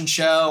television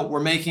show. We're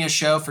making a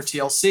show for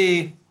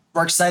TLC.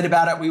 We're excited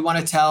about it. We want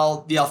to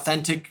tell the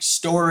authentic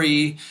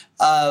story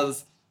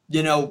of,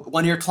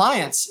 one of your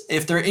clients.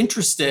 If they're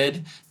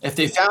interested, if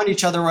they found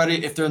each other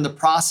already, if they're in the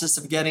process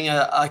of getting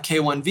a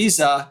K-1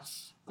 visa,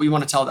 we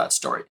want to tell that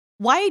story.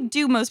 Why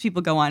do most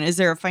people go on? Is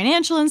there a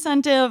financial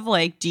incentive?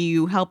 Like, do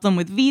you help them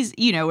with visa?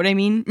 You know what I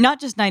mean? Not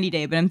just 90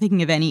 Day, but I'm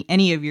thinking of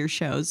any of your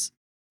shows.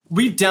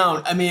 We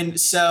don't.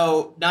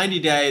 So 90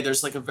 Day,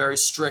 there's like a very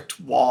strict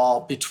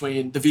wall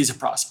between the visa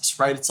process,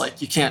 right? It's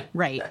like you can't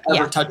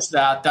ever touch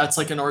that. That's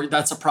like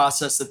that's a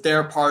process that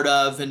they're part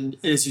of. And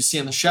as you see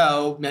in the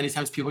show, many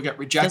times people get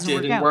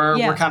rejected, and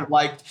we're kind of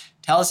like,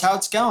 tell us how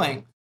it's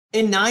going.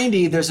 In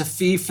 90, there's a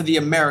fee for the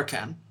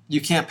American. You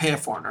can't pay a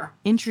foreigner.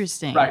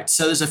 Interesting. Right.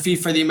 So there's a fee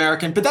for the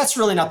American, but that's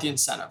really not the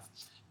incentive.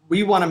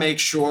 We want to make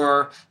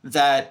sure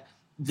that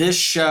this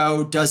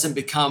show doesn't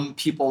become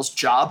people's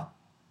job.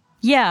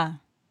 Yeah.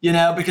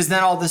 Because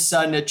then all of a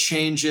sudden it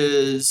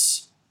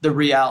changes their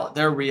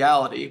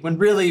reality. When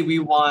really we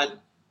want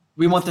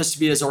this to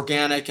be as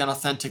organic and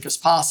authentic as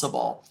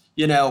possible.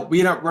 We're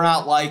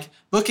not like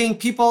booking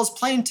people's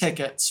plane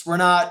tickets. We're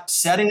not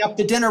setting up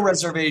the dinner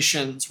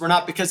reservations. We're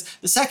not, because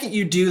the second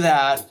you do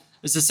that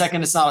is the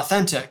second it's not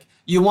authentic.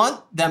 You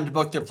want them to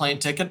book their plane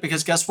ticket,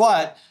 because guess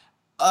what?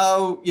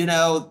 Oh,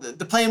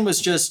 the plane was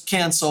just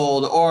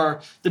canceled,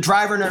 or the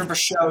driver never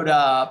showed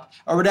up,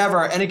 or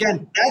whatever. And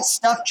again, that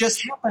stuff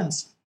just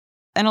happens.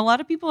 And a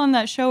lot of people on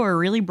that show are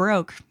really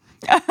broke.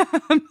 Right.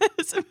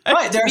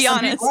 To be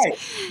honest. Right.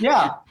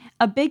 Yeah.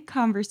 A big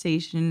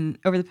conversation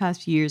over the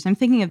past few years, I'm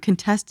thinking of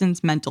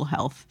contestants' mental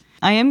health.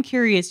 I am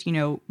curious,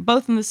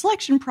 both in the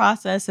selection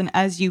process and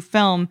as you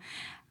film,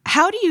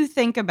 how do you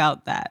think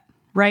about that?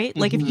 Right?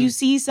 Like if you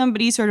see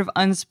somebody sort of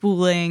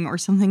unspooling or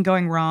something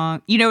going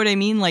wrong, you know what I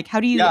mean? Like how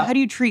do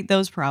you treat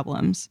those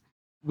problems?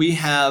 We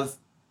have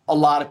a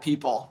lot of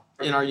people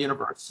in our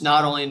universe,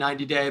 not only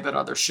 90 Day, but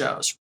other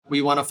shows.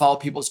 We want to follow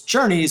people's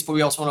journeys, but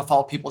we also want to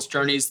follow people's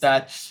journeys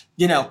that,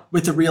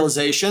 with the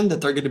realization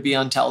that they're going to be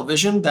on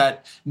television,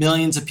 that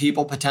millions of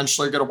people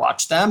potentially are going to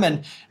watch them,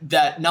 and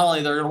that not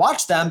only they're going to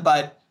watch them,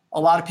 but a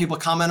lot of people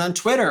comment on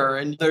Twitter,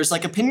 and there's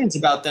like opinions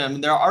about them,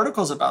 and there are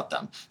articles about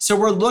them. So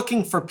we're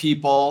looking for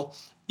people,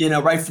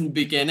 right from the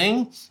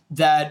beginning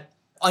that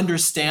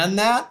understand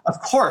that. Of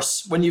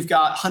course, when you've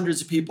got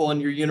hundreds of people in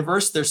your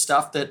universe, there's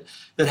stuff that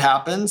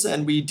happens,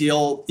 and we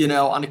deal,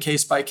 on a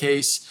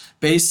case-by-case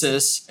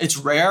basis. It's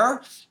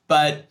rare,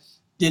 but,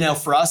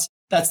 for us,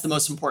 that's the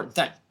most important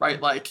thing, right?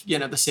 Like,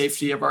 the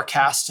safety of our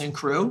cast and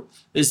crew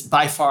is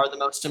by far the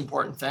most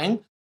important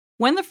thing.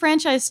 When the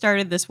franchise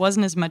started, this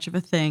wasn't as much of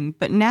a thing,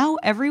 but now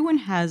everyone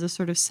has a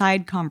sort of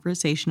side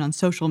conversation on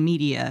social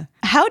media.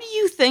 How do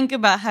you think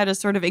about how to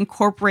sort of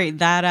incorporate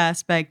that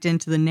aspect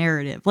into the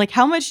narrative? Like,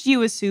 how much do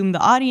you assume the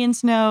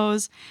audience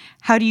knows?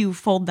 How do you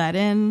fold that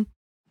in?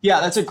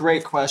 Yeah, that's a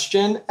great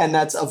question, and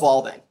that's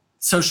evolving.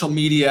 Social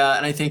media,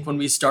 and I think when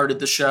we started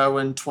the show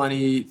in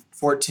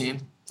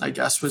 2014, I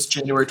guess was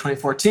January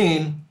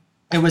 2014,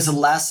 it was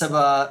less of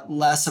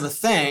a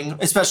thing,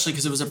 especially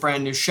because it was a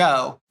brand new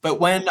show. But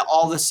when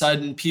all of a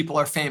sudden people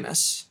are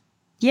famous,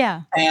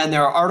 yeah, and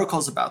there are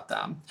articles about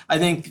them, I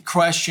think the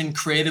question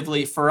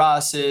creatively for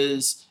us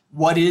is,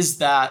 what is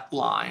that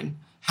line?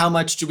 How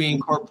much do we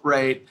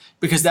incorporate?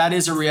 Because that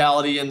is a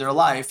reality in their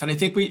life. And I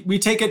think we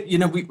take it,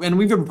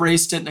 we've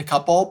embraced it in a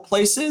couple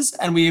places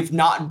and we've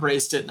not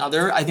embraced it in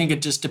other. I think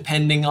it just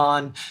depending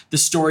on the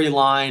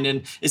storyline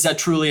and is that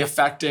truly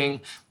affecting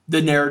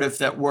the narrative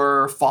that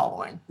we're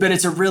following. But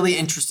it's a really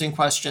interesting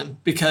question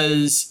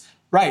because,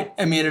 right,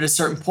 I mean, at a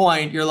certain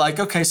point, you're like,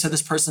 okay, so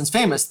this person's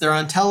famous. They're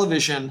on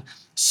television.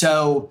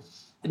 So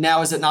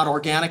now is it not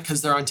organic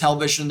because they're on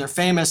television, they're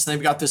famous, and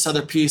they've got this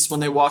other piece when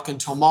they walk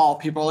into a mall,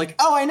 people are like,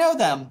 oh, I know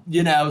them,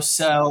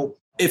 So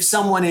if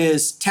someone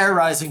is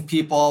terrorizing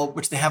people,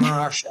 which they haven't on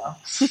our show,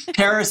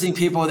 terrorizing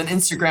people with an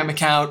Instagram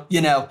account,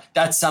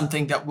 that's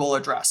something that we'll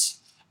address.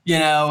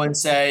 And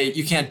say,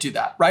 you can't do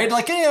that, right?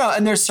 Like,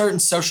 and there's certain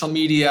social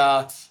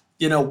media,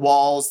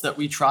 walls that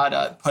we try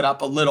to put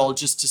up a little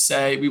just to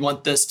say, we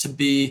want this to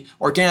be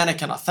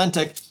organic and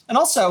authentic. And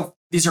also,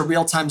 these are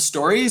real-time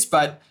stories,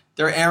 but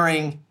they're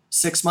airing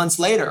 6 months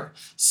later.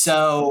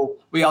 So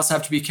we also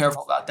have to be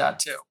careful about that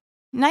too.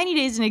 90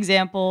 Days is an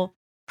example,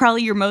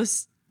 probably your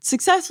most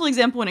successful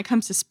example when it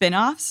comes to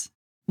spin-offs.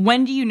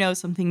 When do you know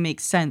something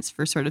makes sense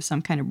for sort of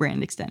some kind of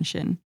brand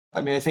extension?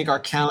 I mean, I think our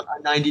count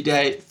on 90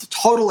 Day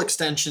total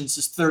extensions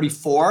is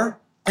 34.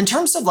 In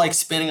terms of like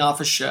spinning off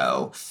a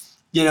show,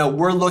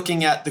 we're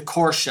looking at the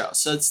core show.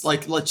 So it's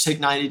like, let's take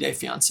 90 Day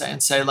Fiancé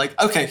and say like,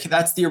 okay,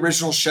 that's the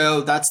original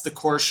show. That's the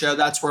core show.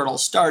 That's where it all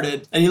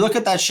started. And you look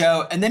at that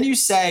show and then you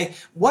say,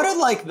 what are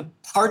like the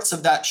parts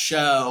of that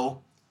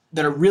show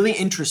that are really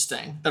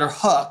interesting, that are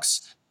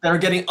hooks, that are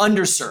getting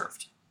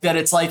underserved? That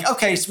it's like,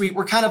 okay, so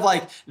we're kind of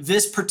like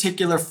this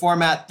particular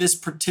format, this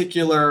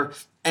particular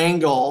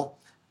angle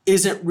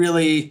isn't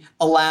really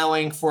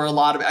allowing for a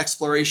lot of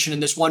exploration in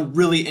this one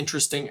really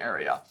interesting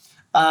area.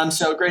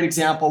 So a great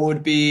example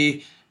would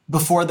be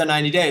Before the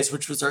 90 Days,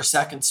 which was our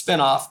second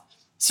spinoff.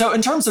 So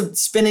in terms of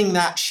spinning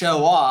that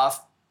show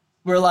off,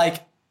 we're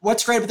like,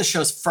 what's great about the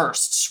show's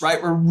firsts,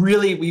 right? We're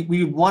really,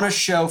 we want to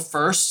show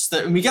firsts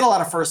that, and we get a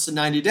lot of firsts in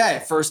 90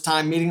 Day. First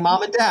time meeting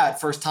mom and dad,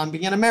 first time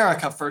being in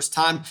America, first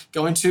time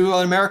going to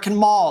an American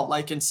mall,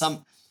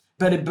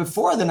 but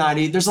before the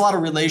 90, there's a lot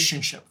of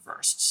relationship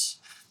firsts.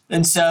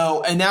 And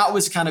that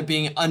was kind of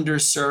being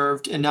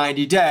underserved in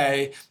 90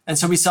 Day. And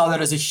so we saw that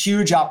as a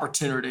huge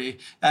opportunity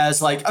as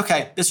like,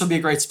 okay, this would be a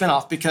great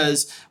spinoff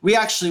because we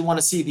actually want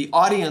to see, the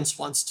audience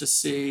wants to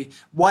see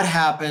what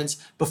happens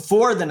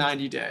before the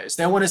 90 days.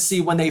 They want to see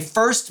when they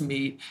first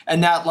meet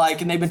and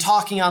they've been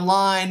talking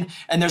online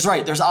and there's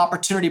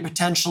opportunity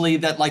potentially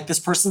that like this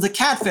person's a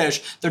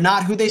catfish. They're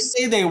not who they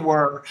say they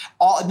were.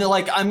 They're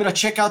like, I'm going to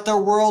check out their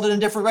world in a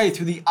different way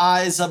through the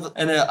eyes of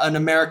an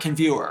American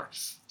viewer.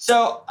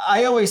 So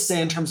I always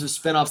say in terms of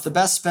spinoffs, the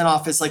best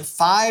spinoff is like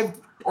 5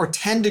 or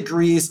 10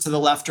 degrees to the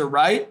left or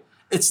right.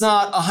 It's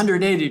not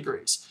 180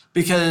 degrees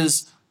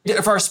because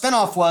if our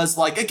spinoff was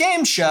like a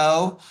game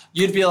show,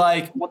 you'd be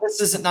like, well,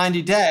 this isn't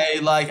 90 Day.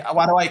 Like,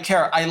 why do I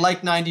care? I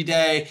like 90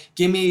 Day.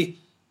 Give me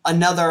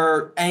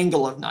another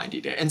angle of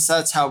 90 Day. And so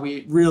that's how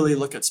we really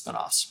look at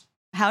spinoffs.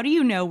 How do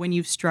you know when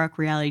you've struck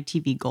reality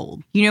TV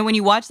gold? When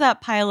you watch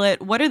that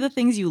pilot, what are the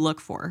things you look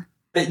for?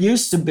 It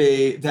used to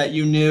be that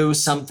you knew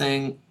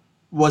something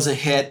was a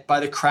hit by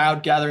the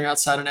crowd gathering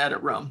outside an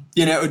edit room.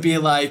 It would be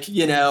like,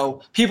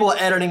 people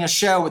editing a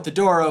show with the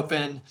door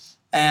open.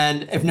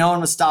 And if no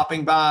one was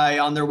stopping by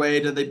on their way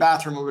to the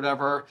bathroom or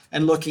whatever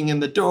and looking in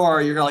the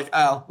door, you're like,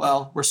 oh,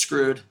 well, we're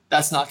screwed.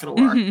 That's not going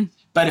to work. Mm-hmm.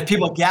 But if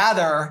people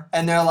gather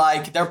and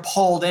they're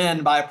pulled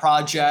in by a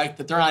project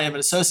that they're not even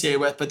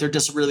associated with, but they're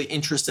just really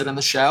interested in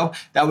the show,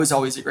 that was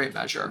always a great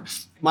measure.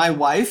 My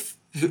wife,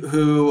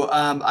 who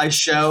I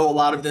show a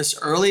lot of this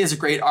early, is a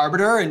great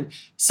arbiter. And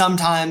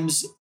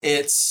sometimes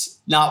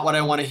it's not what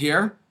I want to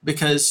hear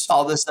because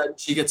all of a sudden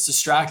she gets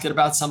distracted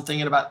about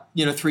something in about,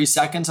 3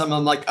 seconds. I'm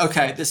like,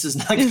 okay, this is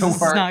not going to work.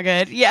 This is not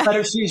good. Yeah. But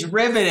if she's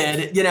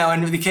riveted,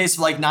 and in the case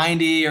of like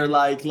 90 or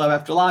like Love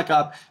After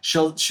Lockup,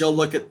 she'll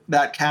look at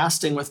that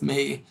casting with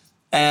me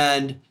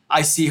and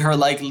I see her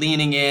like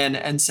leaning in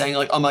and saying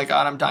like, oh my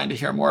God, I'm dying to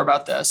hear more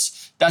about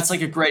this. That's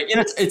like a great,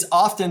 it's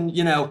often,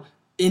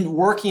 in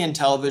working in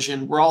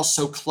television, we're all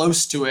so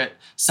close to it.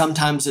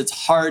 Sometimes it's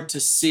hard to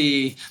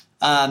see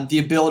the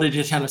ability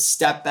to kind of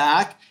step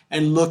back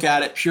and look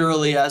at it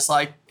purely as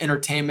like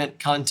entertainment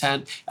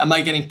content. Am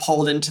I getting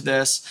pulled into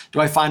this?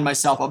 Do I find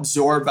myself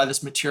absorbed by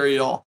this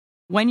material?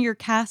 When you're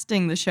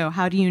casting the show,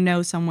 how do you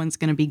know someone's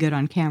going to be good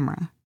on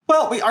camera?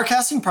 Well, our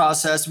casting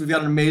process, we've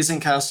got an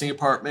amazing casting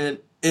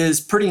department, is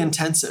pretty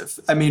intensive.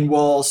 I mean,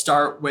 we'll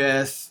start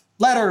with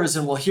letters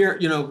and we'll hear,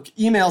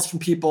 emails from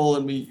people,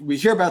 and we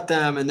hear about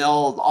them, and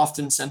they'll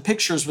often send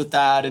pictures with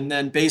that. And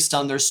then based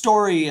on their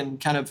story and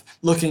kind of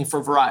looking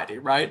for variety,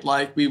 right?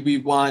 Like we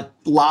want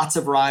lots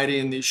of variety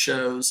in these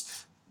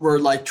shows. We're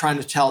like trying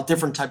to tell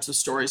different types of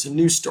stories and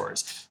new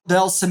stories.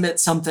 They'll submit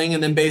something,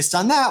 and then based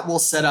on that, we'll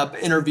set up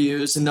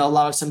interviews, and a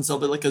lot of times they'll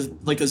be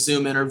like a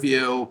Zoom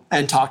interview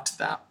and talk to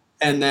them.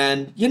 And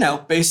then,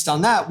 based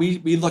on that, we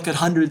look at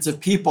hundreds of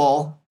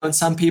people, and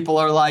some people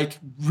are like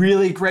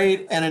really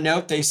great, and a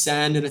note they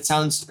send and it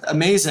sounds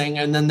amazing.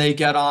 And then they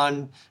get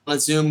on a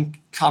Zoom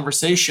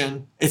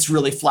conversation. It's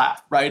really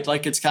flat, right?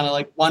 Like it's kind of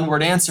like one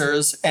word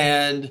answers,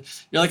 and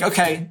you're like,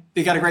 okay,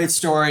 they got a great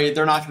story.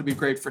 They're not going to be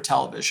great for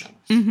television.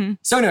 Mm-hmm.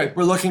 So anyway,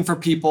 we're looking for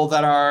people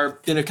that are,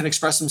 can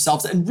express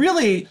themselves and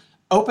really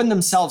open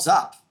themselves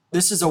up.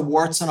 This is a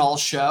warts and all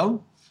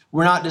show.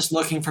 We're not just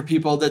looking for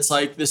people that's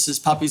like, this is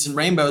puppies and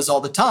rainbows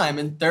all the time.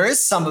 And there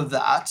is some of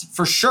that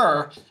for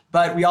sure.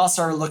 But we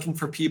also are looking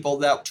for people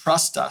that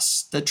trust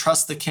us, that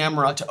trust the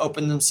camera to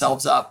open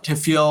themselves up, to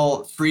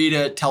feel free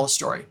to tell a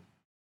story.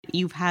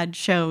 You've had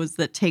shows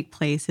that take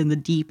place in the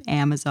deep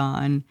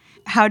Amazon.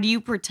 How do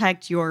you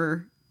protect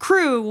your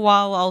crew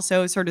while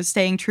also sort of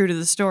staying true to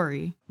the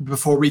story?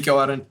 Before we go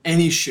out on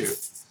any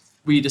shoot,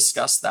 we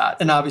discuss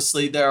that. And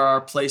obviously there are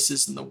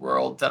places in the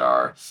world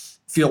that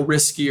feel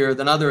riskier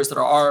than others that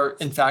are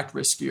in fact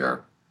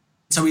riskier.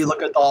 So we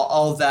look at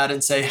all of that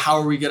and say, how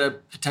are we going to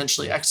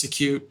potentially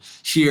execute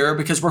here?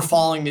 Because we're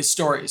following these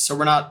stories. So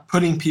we're not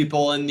putting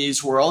people in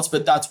these worlds,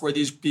 but that's where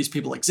these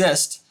people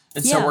exist.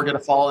 And so we're going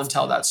to follow and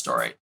tell that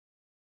story.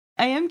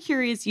 I am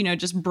curious,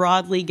 just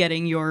broadly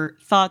getting your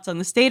thoughts on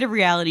the state of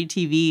reality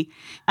TV.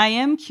 I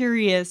am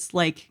curious,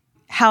 like,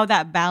 how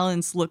that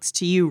balance looks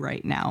to you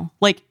right now.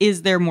 Like,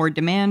 is there more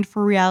demand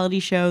for reality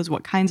shows?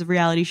 What kinds of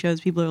reality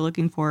shows people are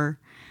looking for?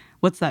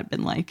 What's that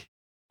been like?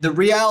 The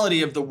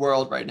reality of the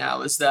world right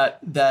now is that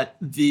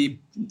the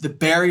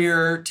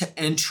barrier to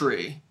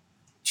entry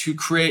to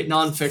create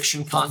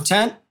nonfiction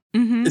content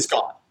is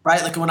gone,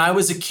 right? Like when I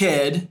was a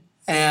kid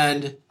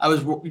and I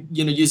was,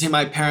 using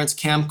my parents'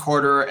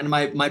 camcorder, and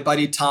my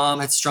buddy Tom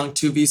had strung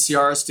 2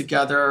 VCRs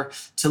together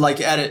to like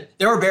edit.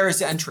 There were barriers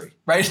to entry,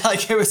 right?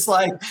 Like it was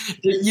like,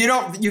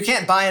 you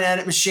can't buy an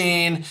edit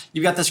machine.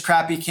 You've got this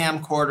crappy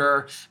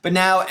camcorder, but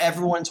now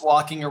everyone's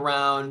walking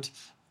around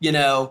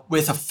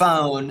with a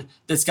phone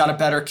that's got a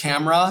better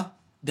camera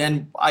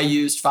than I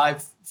used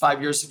five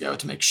years ago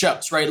to make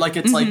shows, right? Like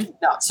it's like,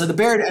 no. So the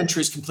barrier to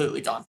entry is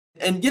completely gone.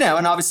 And,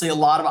 and obviously a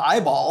lot of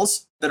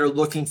eyeballs that are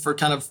looking for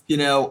kind of,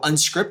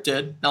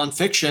 unscripted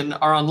nonfiction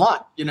are online.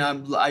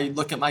 I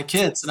look at my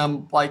kids and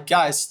I'm like,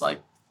 guys,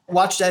 like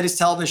watch Daddy's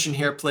television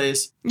here,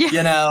 please.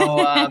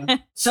 Yeah.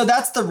 So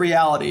that's the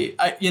reality.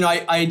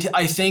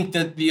 I think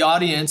that the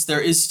audience, there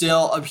is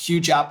still a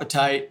huge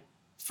appetite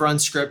for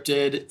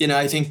unscripted,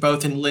 I think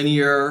both in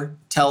linear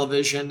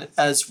television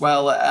as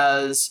well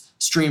as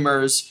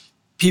streamers,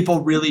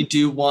 people really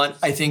do want,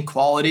 I think,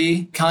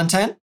 quality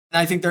content. And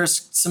I think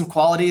there's some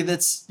quality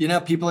that's,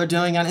 people are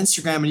doing on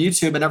Instagram and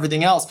YouTube and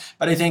everything else.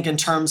 But I think in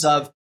terms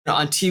of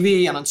on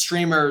TV and on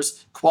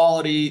streamers,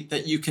 quality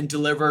that you can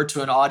deliver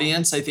to an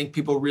audience, I think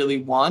people really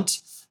want.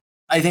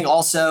 I think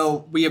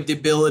also we have the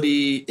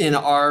ability in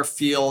our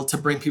field to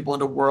bring people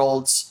into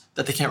worlds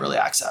that they can't really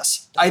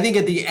access. I think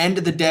at the end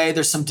of the day,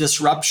 there's some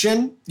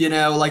disruption,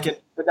 but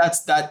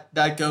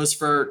that goes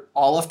for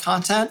all of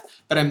content,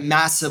 but I'm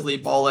massively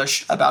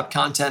bullish about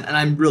content and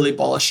I'm really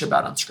bullish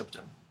about unscripted.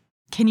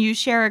 Can you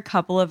share a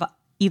couple of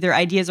either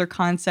ideas or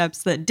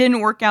concepts that didn't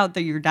work out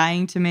that you're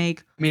dying to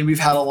make? I mean, we've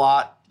had a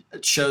lot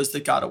of shows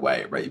that got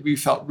away, right? We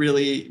felt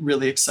really,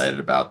 really excited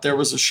about. There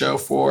was a show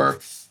for,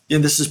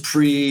 this is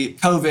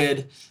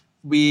pre-COVID.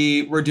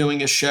 We were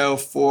doing a show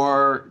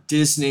for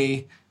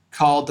Disney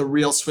called The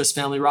Real Swiss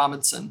Family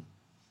Robinson,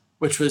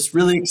 which was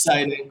really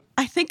exciting.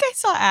 I think I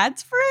saw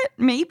ads for it.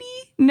 Maybe.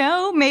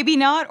 No, maybe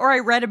not. Or I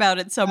read about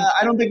it somewhere.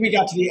 I don't think we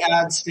got to the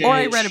ad stage. Or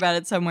I read about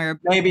it somewhere.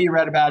 Maybe you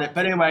read about it.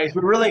 But anyways,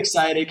 we were really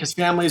excited because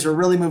families were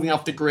really moving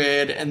off the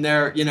grid and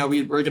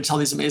we were going to tell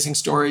these amazing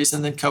stories.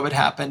 And then COVID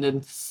happened.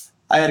 And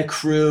I had a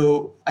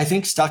crew, I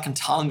think, stuck in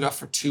Tonga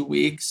for 2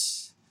 weeks.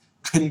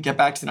 Couldn't get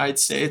back to the United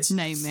States.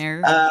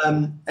 Nightmare.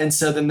 And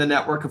so then the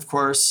network, of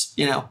course,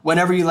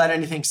 whenever you let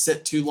anything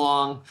sit too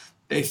long,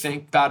 they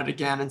think about it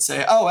again and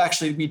say, oh,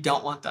 actually, we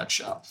don't want that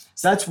show.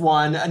 So that's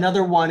one.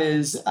 Another one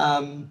is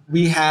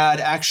we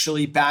had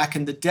actually back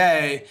in the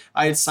day,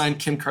 I had signed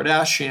Kim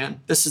Kardashian.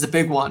 This is a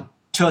big one,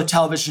 to a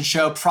television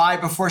show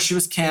before she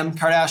was Kim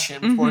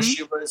Kardashian, before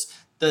she was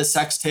the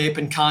sex tape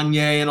and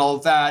Kanye and all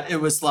of that. It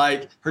was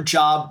like her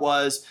job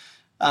was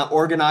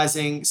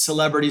organizing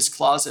celebrities'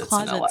 closets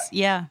in LA.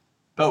 Yeah.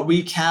 But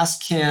we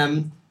cast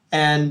Kim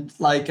and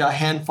like a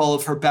handful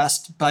of her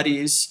best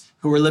buddies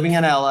who were living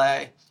in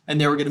LA,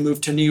 and they were going to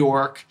move to New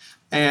York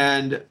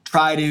and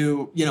try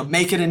to,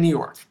 make it in New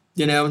York,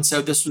 and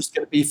so this was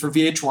going to be for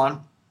VH1.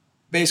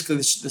 basically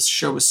this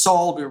show was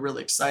sold. We were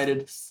really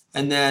excited.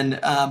 And then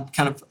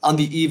kind of on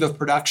the eve of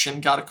production,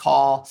 got a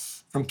call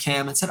from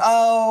Kim and said,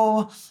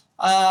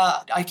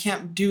 I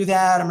can't do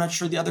that. I'm not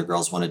sure the other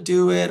girls want to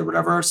do it or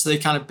whatever. So they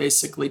kind of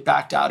basically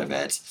backed out of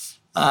it.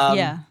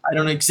 I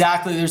don't know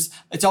exactly.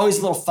 It's always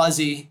a little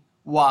fuzzy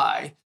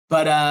why.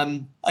 But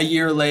a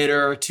year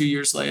later, or 2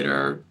 years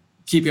later,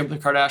 Keeping Up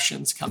with the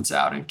Kardashians comes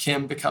out and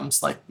Kim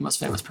becomes like the most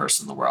famous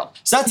person in the world.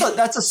 So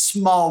that's a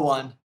small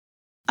one.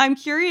 I'm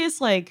curious,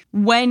 like,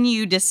 when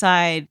you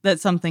decide that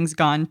something's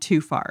gone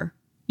too far.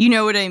 You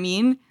know what I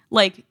mean?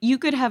 Like, you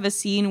could have a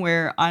scene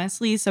where,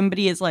 honestly,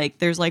 somebody is like,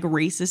 there's like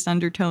racist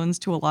undertones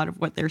to a lot of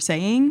what they're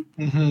saying.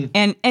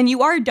 Mm-hmm. And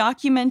you are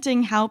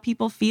documenting how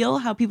people feel,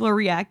 how people are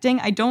reacting.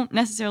 I don't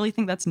necessarily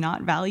think that's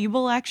not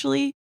valuable,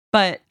 actually.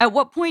 But at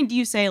what point do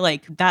you say,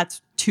 like,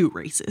 that's too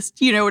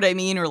racist? You know what I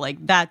mean? Or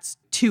like, that's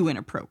too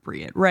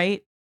inappropriate,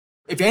 right?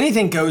 If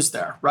anything goes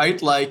there,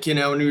 right? Like, when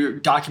you're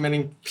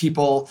documenting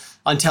people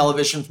on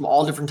television from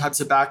all different types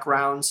of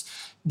backgrounds,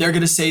 they're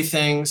going to say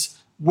things.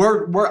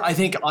 I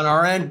think on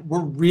our end,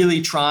 we're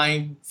really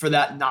trying for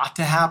that not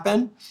to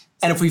happen.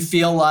 And if we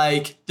feel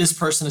like this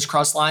person has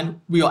crossed line,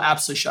 we will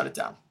absolutely shut it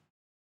down.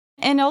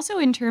 And also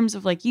in terms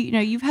of like,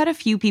 you've had a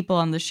few people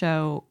on the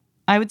show,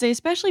 I would say,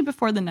 especially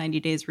before the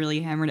 90 days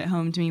really hammered it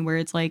home to me, where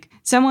it's like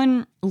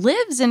someone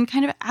lives in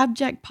kind of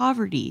abject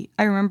poverty.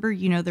 I remember,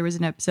 there was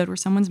an episode where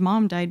someone's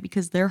mom died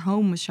because their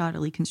home was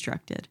shoddily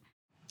constructed.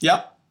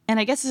 Yep. And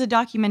I guess as a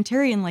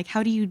documentarian, like,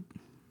 how do you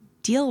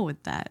deal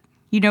with that?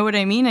 You know what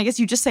I mean? I guess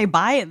you just say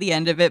bye at the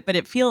end of it, but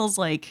it feels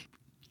like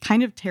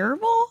kind of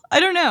terrible. I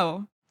don't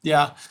know.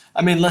 Yeah.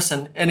 I mean,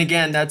 listen, and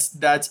again,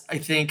 that's I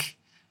think,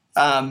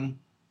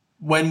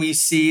 when we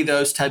see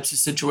those types of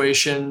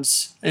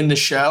situations in the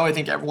show, I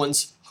think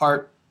everyone's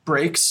heart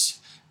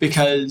breaks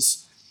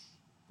because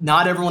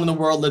not everyone in the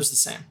world lives the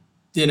same.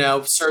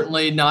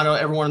 Certainly not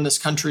everyone in this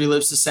country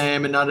lives the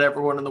same, and not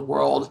everyone in the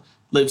world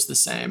lives the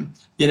same,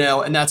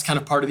 and that's kind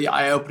of part of the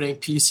eye-opening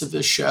piece of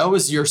this show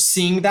is you're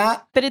seeing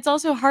that. But it's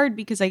also hard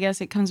because I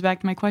guess it comes back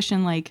to my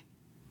question, like,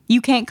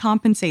 you can't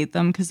compensate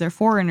them because they're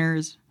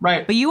foreigners.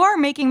 Right. But you are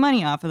making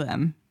money off of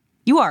them.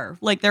 You are.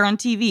 Like, they're on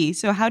TV.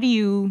 So how do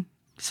you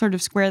sort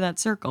of square that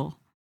circle?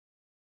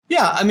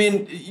 Yeah, I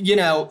mean,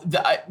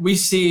 we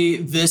see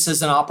this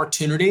as an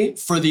opportunity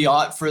for the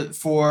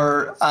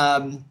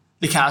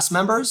cast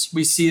members.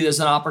 We see it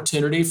as an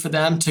opportunity for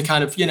them to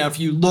kind of, if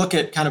you look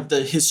at kind of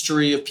the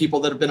history of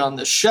people that have been on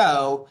this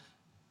show,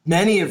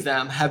 many of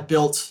them have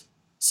built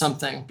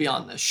something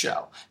beyond this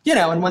show,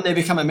 and when they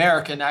become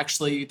American,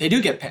 actually, they do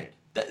get paid.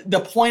 The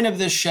point of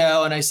this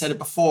show, and I said it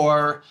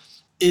before,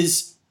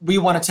 is we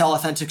want to tell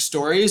authentic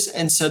stories.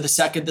 And so the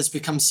second this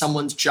becomes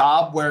someone's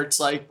job, where it's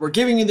like, we're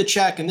giving you the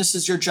check and this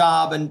is your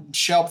job and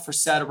show up for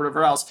set or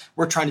whatever else,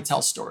 we're trying to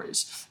tell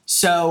stories.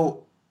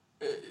 So,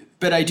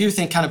 but I do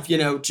think kind of,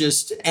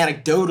 just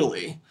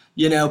anecdotally,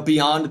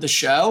 beyond the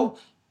show,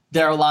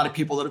 there are a lot of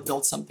people that have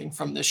built something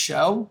from this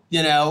show,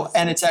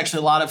 and it's actually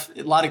a lot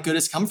of good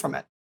has come from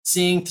it.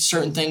 Seeing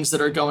certain things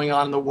that are going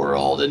on in the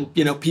world and,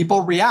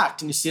 people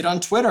react and you see it on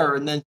Twitter.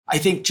 And then I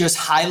think just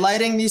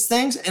highlighting these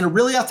things in a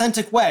really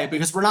authentic way,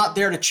 because we're not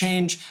there to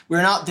change.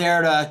 We're not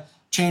there to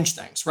change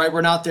things, right? We're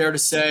not there to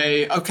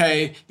say,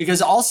 okay,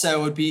 because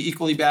also it would be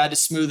equally bad to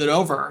smooth it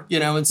over,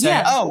 and say,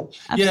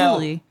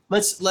 absolutely.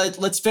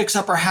 Let's fix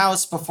up our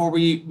house before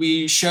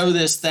we show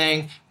this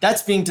thing.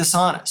 That's being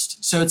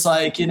dishonest. So it's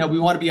like, we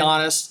want to be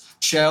honest,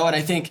 show. And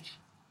I think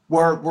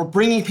we're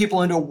bringing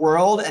people into a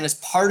world, and as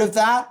part of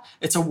that,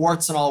 it's a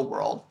warts and all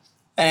world.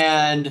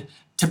 And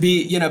to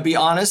be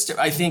honest,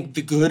 I think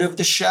the good of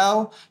the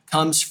show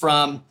comes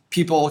from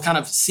people kind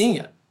of seeing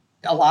it.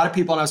 A lot of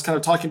people, and I was kind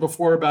of talking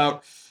before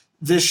about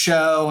this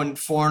show and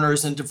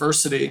foreigners and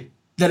diversity,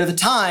 that at the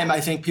time,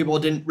 I think people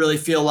didn't really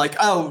feel like,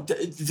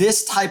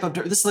 this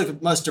is like the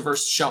most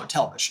diverse show on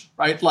television,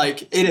 right?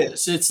 Like it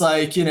is. It's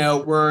like,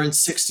 we're in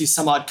 60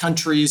 some odd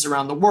countries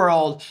around the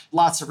world,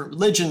 lots of different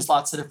religions,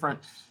 lots of different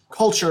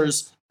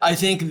cultures. I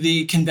think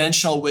the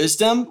conventional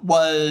wisdom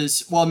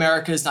was, well,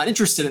 America is not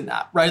interested in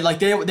that, right? Like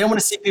they want to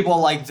see people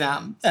like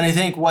them. And I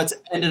think what's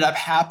ended up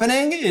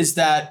happening is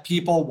that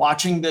people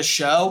watching this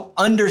show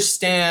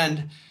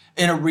understand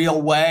in a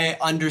real way,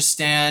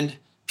 understand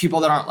people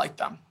that aren't like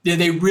them.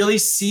 They really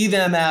see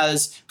them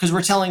as, because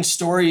we're telling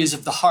stories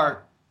of the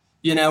heart.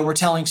 We're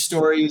telling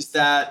stories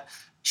that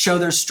show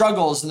their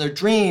struggles and their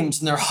dreams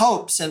and their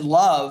hopes and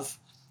love,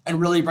 and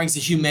really brings the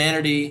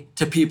humanity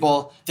to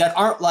people that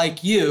aren't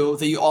like you,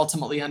 that you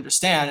ultimately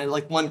understand. And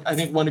like I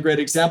think one great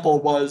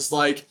example was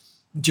like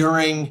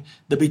during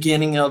the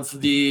beginning of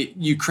the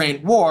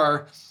Ukraine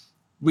war,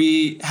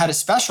 we had a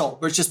special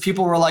where it's just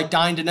people were like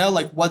dying to know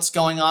like what's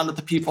going on with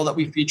the people that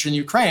we feature in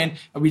Ukraine.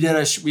 And we did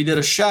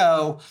a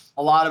show.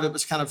 A lot of it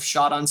was kind of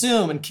shot on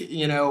Zoom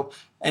and,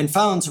 and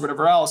phones or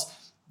whatever else,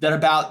 that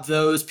about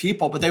those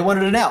people, but they wanted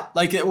to know.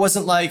 Like, it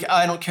wasn't like,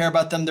 I don't care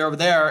about them, they're over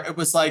there. It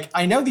was like,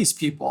 I know these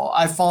people.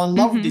 I fall in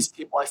love with these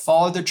people. I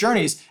follow their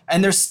journeys,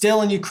 and they're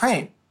still in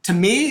Ukraine. to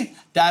me,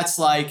 that's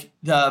like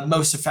the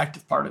most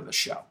effective part of the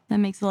show. That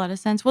makes a lot of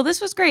sense. Well,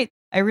 this was great.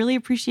 I really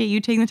appreciate you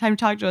taking the time to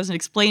talk to us and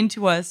explain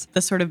to us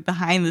the sort of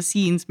behind the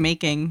scenes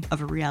making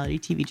of a reality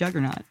TV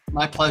juggernaut.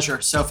 My pleasure.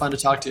 So fun to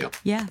talk to you.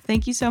 Yeah,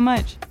 thank you so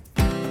much.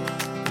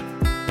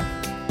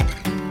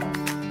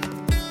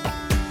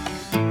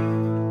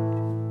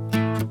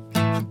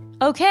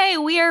 Okay,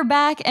 we are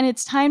back, and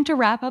it's time to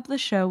wrap up the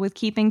show with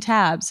Keeping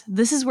Tabs.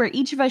 This is where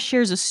each of us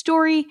shares a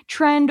story,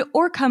 trend,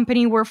 or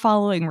company we're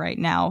following right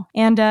now.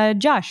 And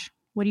Josh,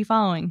 what are you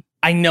following?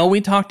 I know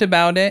we talked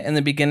about it in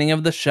the beginning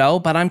of the show,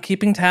 but I'm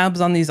keeping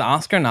tabs on these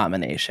Oscar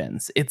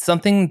nominations. It's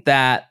something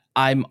that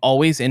I'm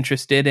always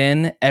interested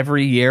in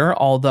every year,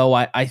 although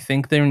I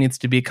think there needs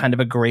to be kind of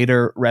a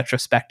greater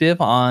retrospective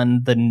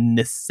on the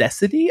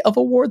necessity of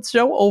awards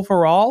show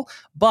overall,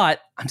 but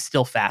I'm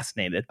still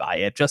fascinated by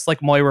it. Just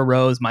like Moira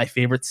Rose, my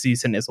favorite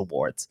season is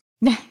awards.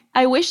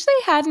 I wish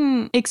they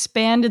hadn't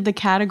expanded the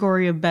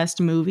category of best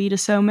movie to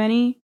so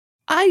many.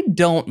 I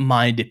don't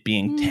mind it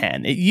being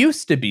 10. It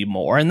used to be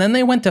more, and then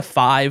they went to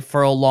 5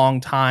 for a long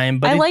time.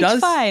 But I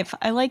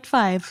liked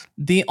 5.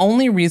 The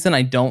only reason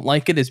I don't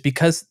like it is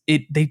because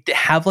they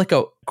have like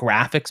a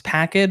graphics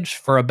package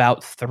for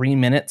about 3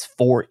 minutes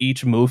for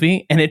each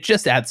movie, and it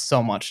just adds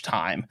so much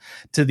time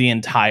to the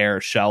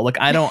entire show. Like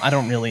I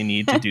don't really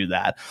need to do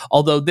that.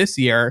 Although this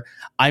year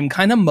I'm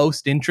kind of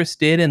most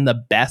interested in the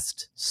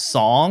best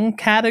song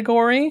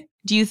category.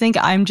 Do you think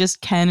I'm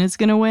Just Ken is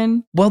going to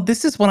win? Well,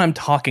 this is what I'm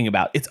talking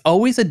about. It's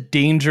always a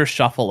danger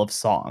shuffle of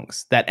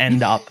songs that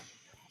end up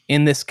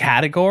in this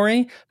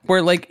category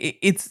where like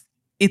it's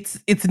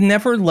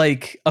never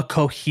like a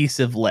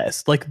cohesive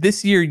list. Like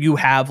this year you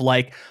have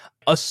like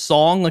a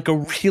song, like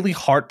a really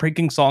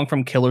heartbreaking song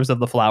from Killers of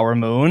the Flower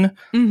Moon.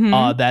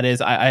 Mm-hmm. That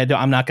is,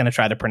 I'm not going to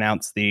try to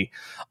pronounce the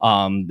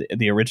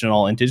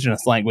original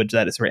indigenous language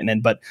that it's written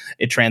in, but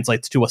it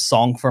translates to A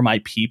Song for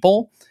My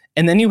People.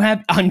 And then you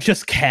have I'm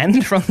Just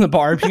Ken from the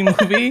Barbie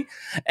movie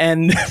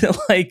and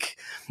like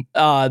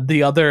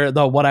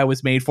the What I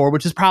Was Made For,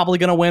 which is probably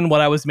going to win What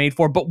I Was Made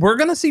For. But we're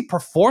going to see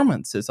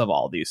performances of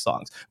all these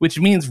songs, which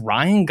means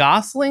Ryan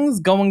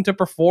Gosling's going to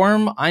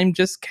perform I'm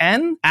Just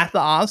Ken at the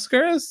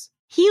Oscars.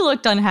 He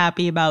looked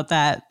unhappy about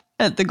that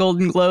at the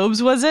Golden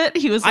Globes, was it?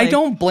 He was like, I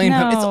don't blame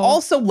him. It's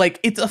also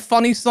like, it's a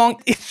funny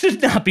song. It should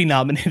not be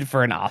nominated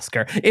for an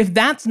Oscar. If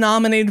that's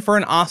nominated for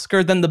an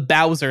Oscar, then the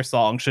Bowser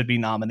song should be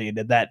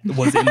nominated. That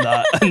was in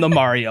the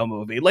Mario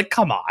movie. Like,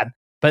 come on.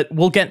 But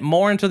we'll get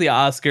more into the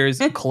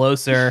Oscars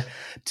closer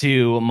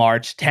to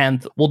March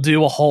 10th. We'll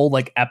do a whole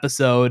like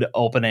episode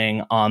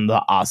opening on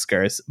the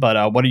Oscars.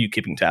 But what are you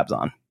keeping tabs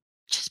on?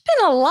 Just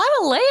been a lot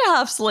of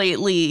layoffs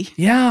lately.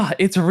 Yeah,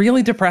 it's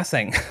really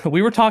depressing.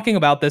 We were talking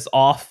about this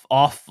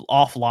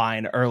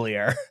offline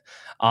earlier.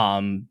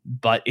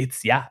 But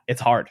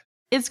it's hard.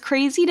 It's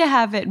crazy to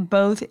have it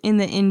both in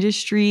the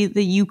industry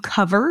that you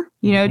cover.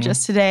 You know,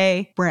 just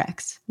today,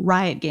 Brex,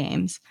 Riot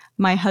Games.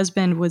 My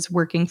husband was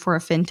working for a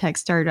fintech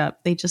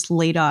startup. They just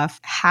laid off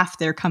half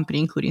their company,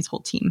 including his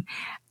whole team.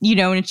 You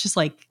know, and it's just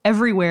like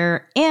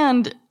everywhere.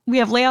 And we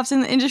have layoffs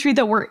in the industry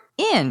that we're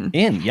in.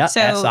 Yeah.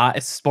 So,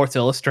 Sports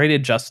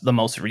Illustrated, just the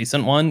most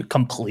recent one,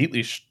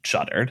 completely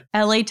shuttered.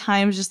 LA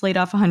Times just laid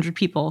off 100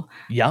 people.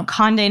 Yeah.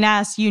 Condé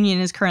Nast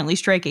Union is currently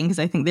striking because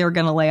I think they were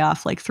going to lay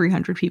off like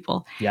 300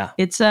 people. Yeah.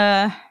 It's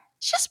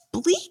just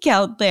bleak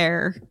out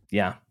there.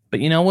 Yeah. But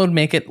you know what would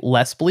make it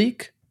less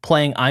bleak?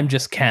 Playing I'm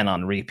Just Ken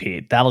on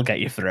repeat. That'll get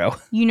you through.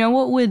 You know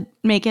what would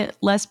make it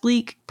less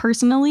bleak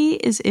personally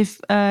is if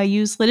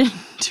you slid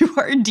into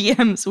our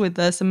DMs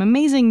with some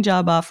amazing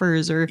job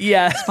offers or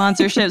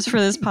sponsorships for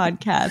this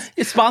podcast.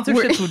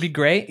 Sponsorships would be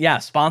great. Yeah,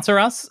 sponsor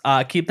us.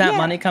 Keep that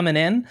money coming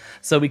in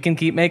so we can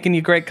keep making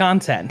you great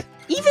content.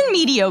 Even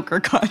mediocre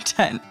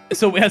content.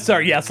 So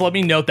let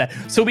me note that.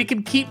 So we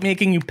can keep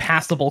making you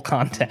passable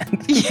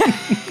content.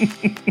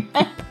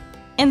 Yeah.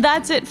 And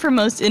that's it for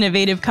most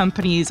innovative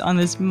companies on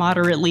this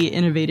moderately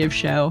innovative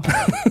show.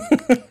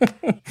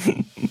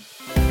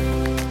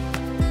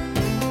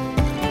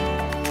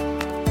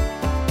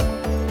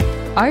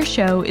 Our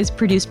show is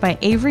produced by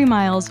Avery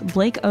Miles,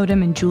 Blake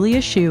Odom, and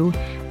Julia Shu,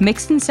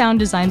 mixed and sound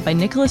designed by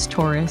Nicholas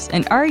Torres,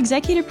 and our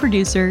executive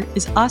producer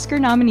is Oscar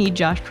nominee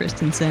Josh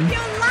Christensen. You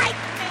like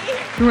me!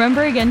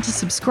 Remember again to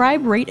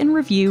subscribe, rate, and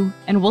review,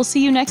 and we'll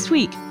see you next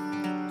week.